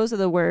 those are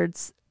the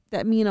words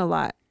that mean a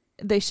lot.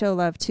 They show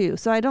love too.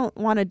 So I don't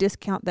want to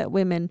discount that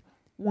women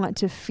want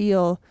to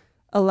feel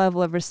a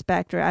level of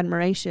respect or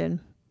admiration.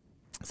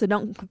 So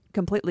don't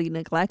completely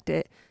neglect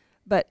it.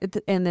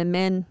 And the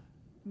men,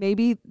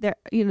 maybe there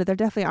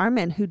definitely are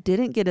men who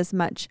didn't get as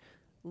much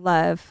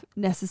love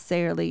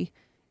necessarily,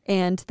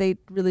 and they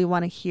really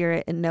want to hear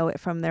it and know it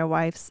from their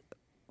wives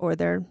or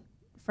their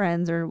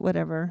friends or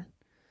whatever.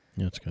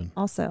 Yeah, that's good.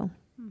 Also.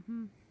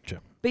 Mm-hmm. Sure.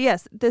 But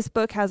yes, this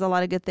book has a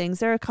lot of good things.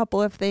 There are a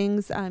couple of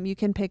things you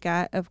can pick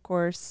at, of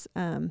course.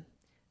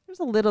 There's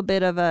a little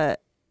bit of a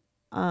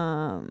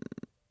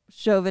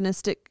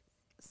chauvinistic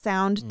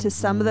sound to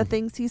some of the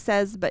things he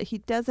says, but he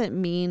doesn't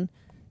mean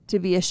to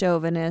be a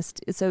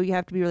chauvinist. So you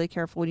have to be really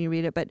careful when you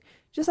read it. But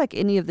just like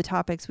any of the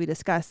topics we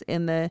discuss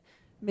in the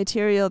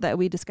material that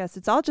we discuss,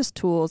 it's all just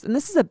tools. And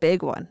this is a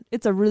big one.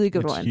 It's a really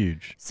good one. It's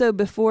huge. So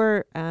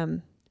before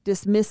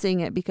dismissing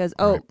it because,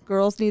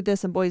 girls need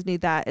this and boys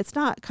need that, it's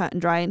not cut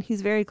and dry. And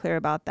he's very clear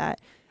about that.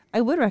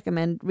 I would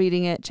recommend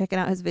reading it, checking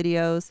out his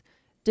videos,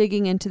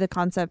 digging into the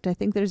concept. I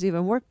think there's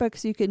even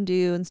workbooks you can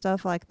do and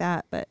stuff like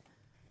that. But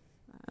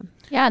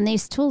yeah, and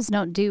these tools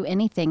don't do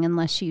anything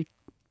unless you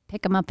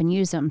pick them up and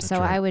use them. So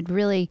right. I would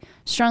really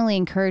strongly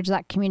encourage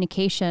that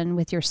communication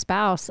with your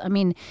spouse. I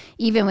mean,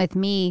 even with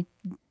me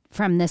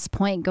from this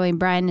point going,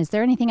 Brian, is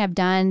there anything I've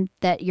done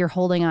that you're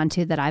holding on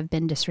to that I've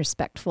been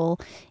disrespectful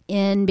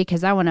in?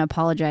 Because I want to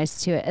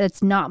apologize to it.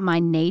 It's not my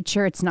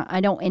nature. It's not,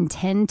 I don't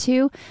intend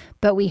to,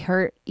 but we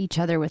hurt each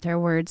other with our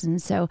words.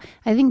 And so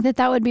I think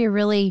that would be a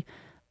really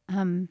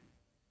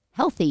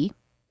healthy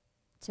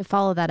to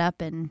follow that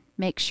up and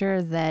make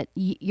sure that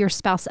your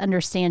spouse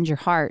understands your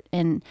heart.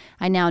 And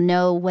I now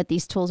know what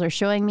these tools are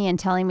showing me and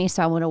telling me,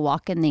 so I want to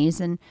walk in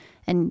these. And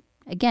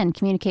again,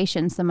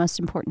 communication is the most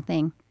important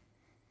thing.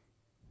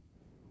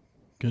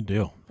 Good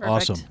deal. Perfect.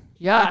 Awesome.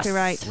 Yes. Exactly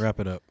right. Wrap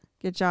it up.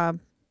 Good job.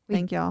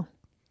 Thank y'all.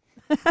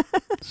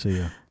 See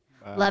ya.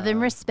 Love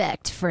and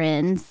respect,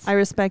 friends. I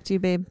respect you,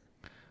 babe.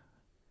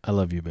 I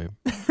love you, babe.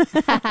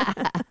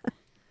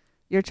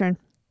 Your turn.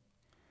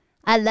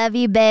 I love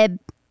you, babe.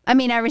 I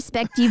mean, I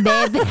respect you,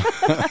 babe.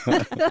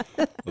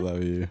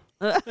 Love you.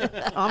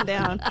 Calm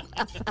down.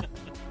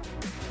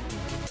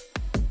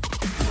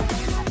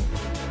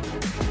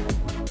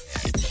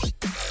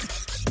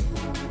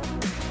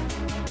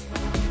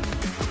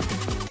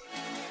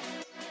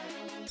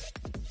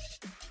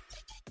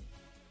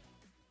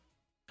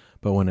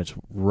 But when it's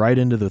right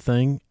into the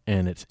thing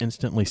and it's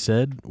instantly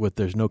said with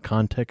there's no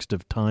context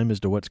of time as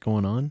to what's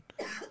going on,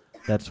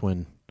 that's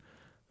when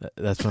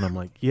I'm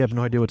like, you have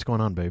no idea what's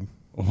going on, babe.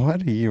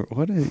 What's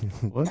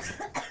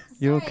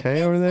you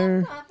okay over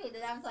there? Coughing,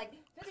 and I was like,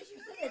 finish your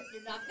sentence.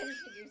 You're not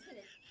finishing your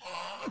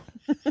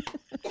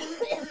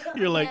sentence.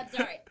 You're like, I'm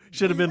sorry.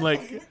 should have been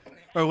like,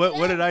 or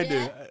what did I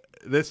do?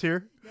 This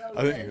here? No,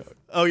 I think,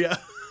 Oh, yeah.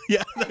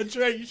 Yeah, that's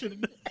right. You should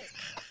have done.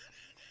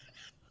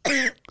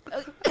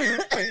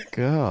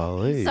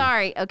 golly.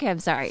 Sorry. Okay, I'm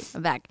sorry.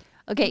 I'm back.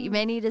 Okay, you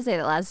may need to say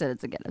the last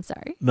sentence again. I'm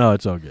sorry. No,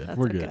 it's all good. That's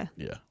We're okay. good.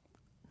 Yeah.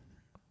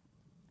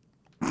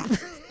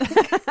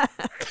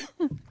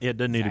 It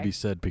doesn't need to be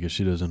said because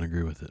she doesn't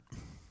agree with it.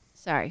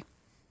 Sorry.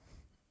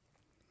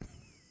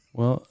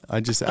 Well,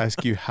 I just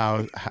asked you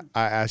how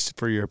I asked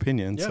for your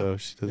opinion, Yeah. so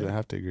she doesn't Yeah.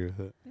 have to agree with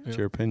it. It's Yeah.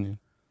 your opinion.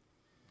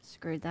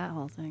 Screwed that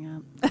whole thing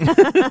up.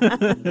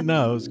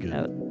 No, it was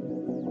good.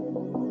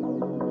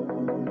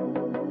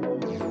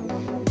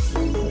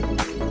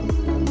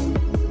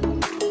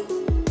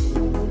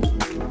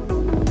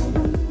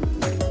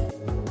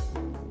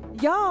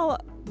 Y'all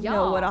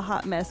know what a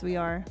hot mess we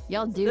are.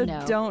 Y'all do So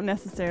know. don't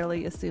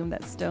necessarily assume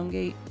that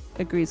Stonegate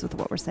agrees with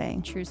what we're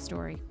saying. True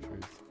story.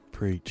 Truth.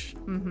 Preach.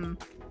 Mm-hmm.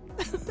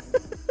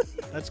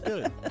 That's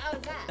good. How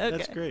was that? Okay.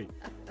 That's great.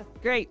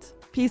 Great.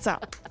 Peace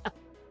out.